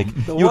 Wow. Like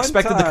you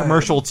expected the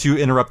commercial to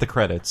interrupt the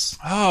credits.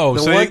 Oh,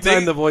 so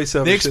the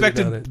voiceover they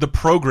expected the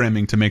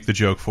programming to make the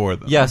joke for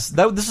them. Yes,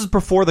 this is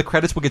before the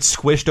credits would get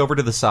squished over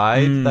to the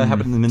side. That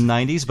happened in the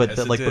mid-90s.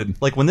 But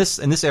like when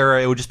in this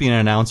era, it would just be an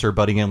announcer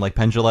butting in like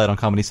Penn Jillette on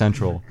Comedy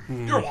Central.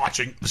 You're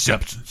watching The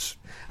Simpsons.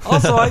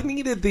 Also, I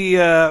needed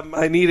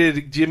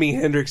Jimi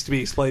Hendrix to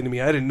be explained to me.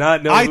 I did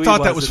not know. I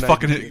thought that was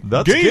fucking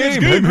That's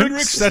Game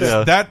Hendrix.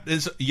 That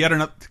is yet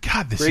another.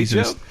 God, this Great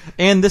season show. is.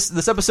 And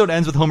this episode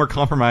ends with Homer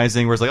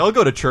compromising, where it's like, I'll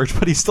go to church,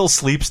 but he still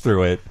sleeps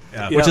through it,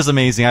 which is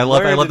amazing. I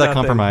love that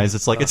compromise.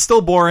 It's like it's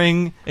still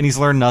boring, and he's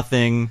learned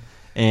nothing,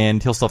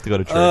 and he'll still have to go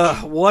to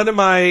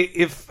church.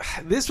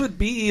 If this would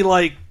be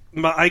like.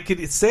 I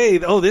could say,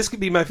 this could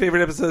be my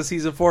favorite episode of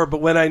season 4,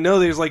 but when I know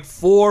there's like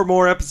 4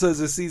 more episodes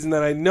this season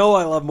that I know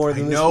I love more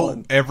than this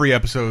one. Every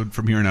episode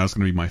from here on out is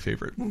going to be my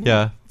favorite.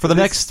 Yeah, for the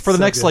next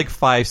like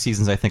 5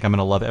 seasons, I think I'm going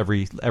to love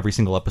every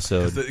single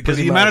episode. Because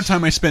the amount of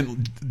time I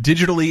spent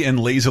digitally and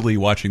lazily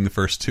watching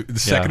the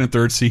second and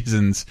third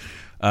seasons.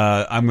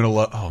 I'm gonna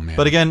love. Oh man!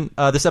 But again,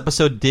 this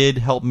episode did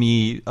help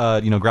me,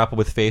 grapple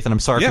with faith. And I'm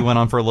sorry if we went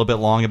on for a little bit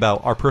long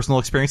about our personal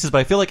experiences, but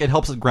I feel like it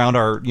helps us ground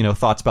our,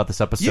 thoughts about this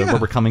episode, where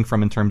we're coming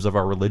from in terms of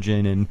our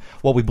religion and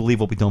what we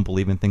believe, what we don't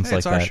believe, and things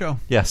like that. It's our show.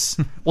 Yes,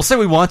 we'll say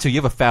we want to. You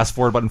have a fast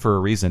forward button for a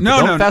reason.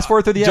 No, fast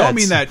forward through the ads. Don't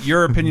mean that.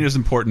 Your opinion is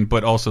important,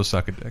 but also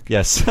suck a dick.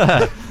 Yes,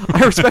 I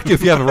respect you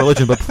if you have a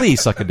religion, but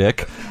please suck a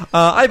dick.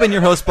 I've been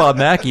your host, Bob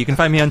Mackey. You can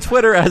find me on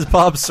Twitter as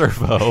Bob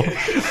Servo.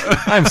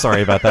 I'm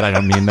sorry about that. I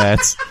don't mean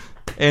that.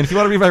 And if you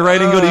want to read my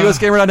writing, go to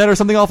usgamer.net or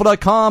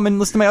somethingawful.com and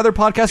listen to my other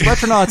podcast,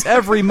 Retronauts,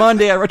 every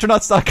Monday at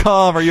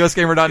retronauts.com or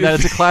usgamer.net.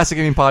 It's a classic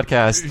gaming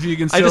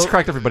podcast. I just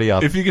cracked everybody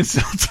up. If you can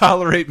still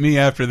tolerate me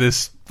after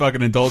this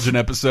fucking indulgent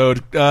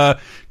episode,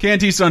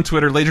 Cantice on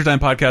Twitter,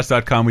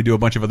 lasertimepodcast.com. We do a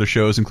bunch of other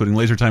shows, including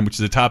Laser Time, which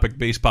is a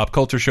topic-based pop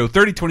culture show,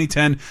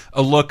 30-2010,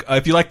 a look.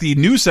 If you like the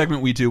news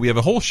segment we do, we have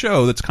a whole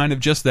show that's kind of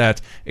just that,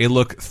 a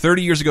look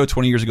 30 years ago,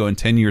 20 years ago, and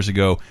 10 years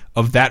ago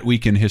of that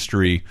week in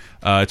history.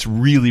 It's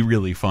really,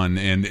 really fun,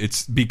 and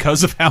it's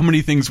because of how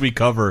many things we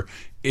cover.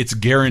 it's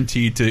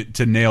guaranteed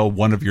to nail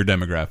one of your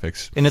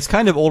demographics. And it's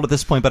kind of old at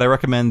this point, but I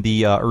recommend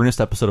the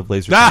Ernest episode of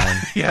Laser Time.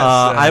 Yes,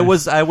 I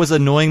was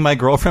annoying my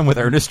girlfriend with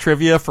Ernest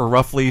trivia for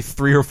roughly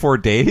 3 or 4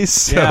 days.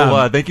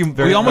 So thank you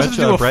very much. We almost have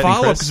to do a Brett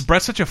follow-up because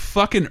Brett's such a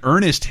fucking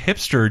Ernest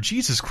hipster.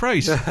 Jesus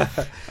Christ.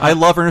 I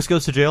love Ernest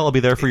Goes to Jail. I'll be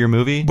there for your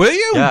movie. Will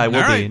you? Yeah, I will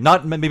All be.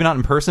 right. Maybe not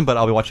in person, but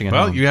I'll be watching it.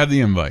 Well, you have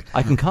the invite.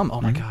 I can come.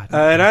 Oh my god.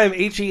 And I'm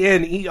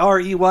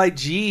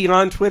HENEREYG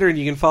on Twitter, and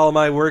you can follow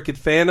my work at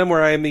Fandom,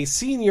 where I am the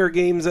senior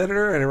games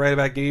editor, and I write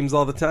about games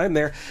all the time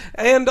there.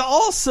 And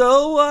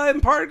also,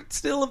 I'm part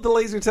still of the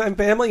Laser Time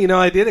family. You know,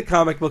 I did a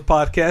comic book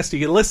podcast. You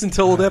can listen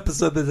to old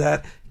episodes of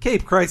that,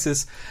 Cape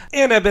Crisis.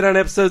 And I've been on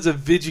episodes of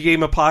Video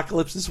Game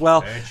Apocalypse as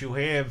well. That you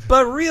have.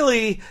 But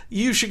really,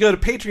 you should go to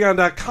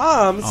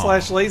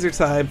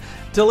patreon.com/lasertime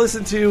to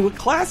listen to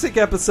classic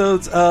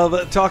episodes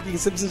of Talking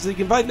Simpsons that you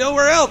can find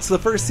nowhere else. The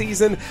first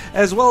season,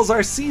 as well as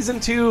our Season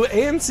 2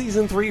 and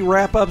Season 3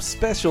 wrap-up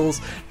specials.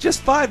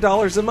 Just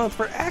 $5 a month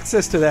for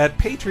access to that.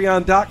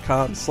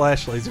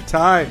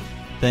 Patreon.com/lasertime.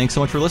 Thanks so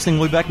much for listening.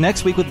 We'll be back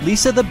next week with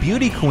Lisa the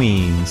Beauty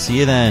Queen. See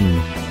you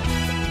then.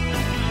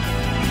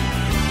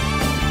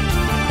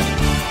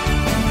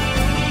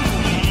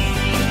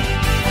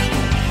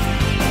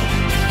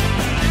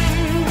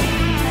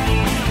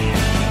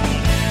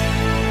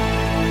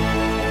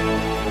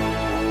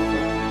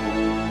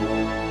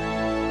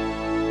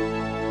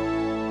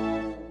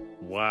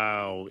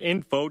 Wow,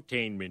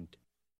 infotainment.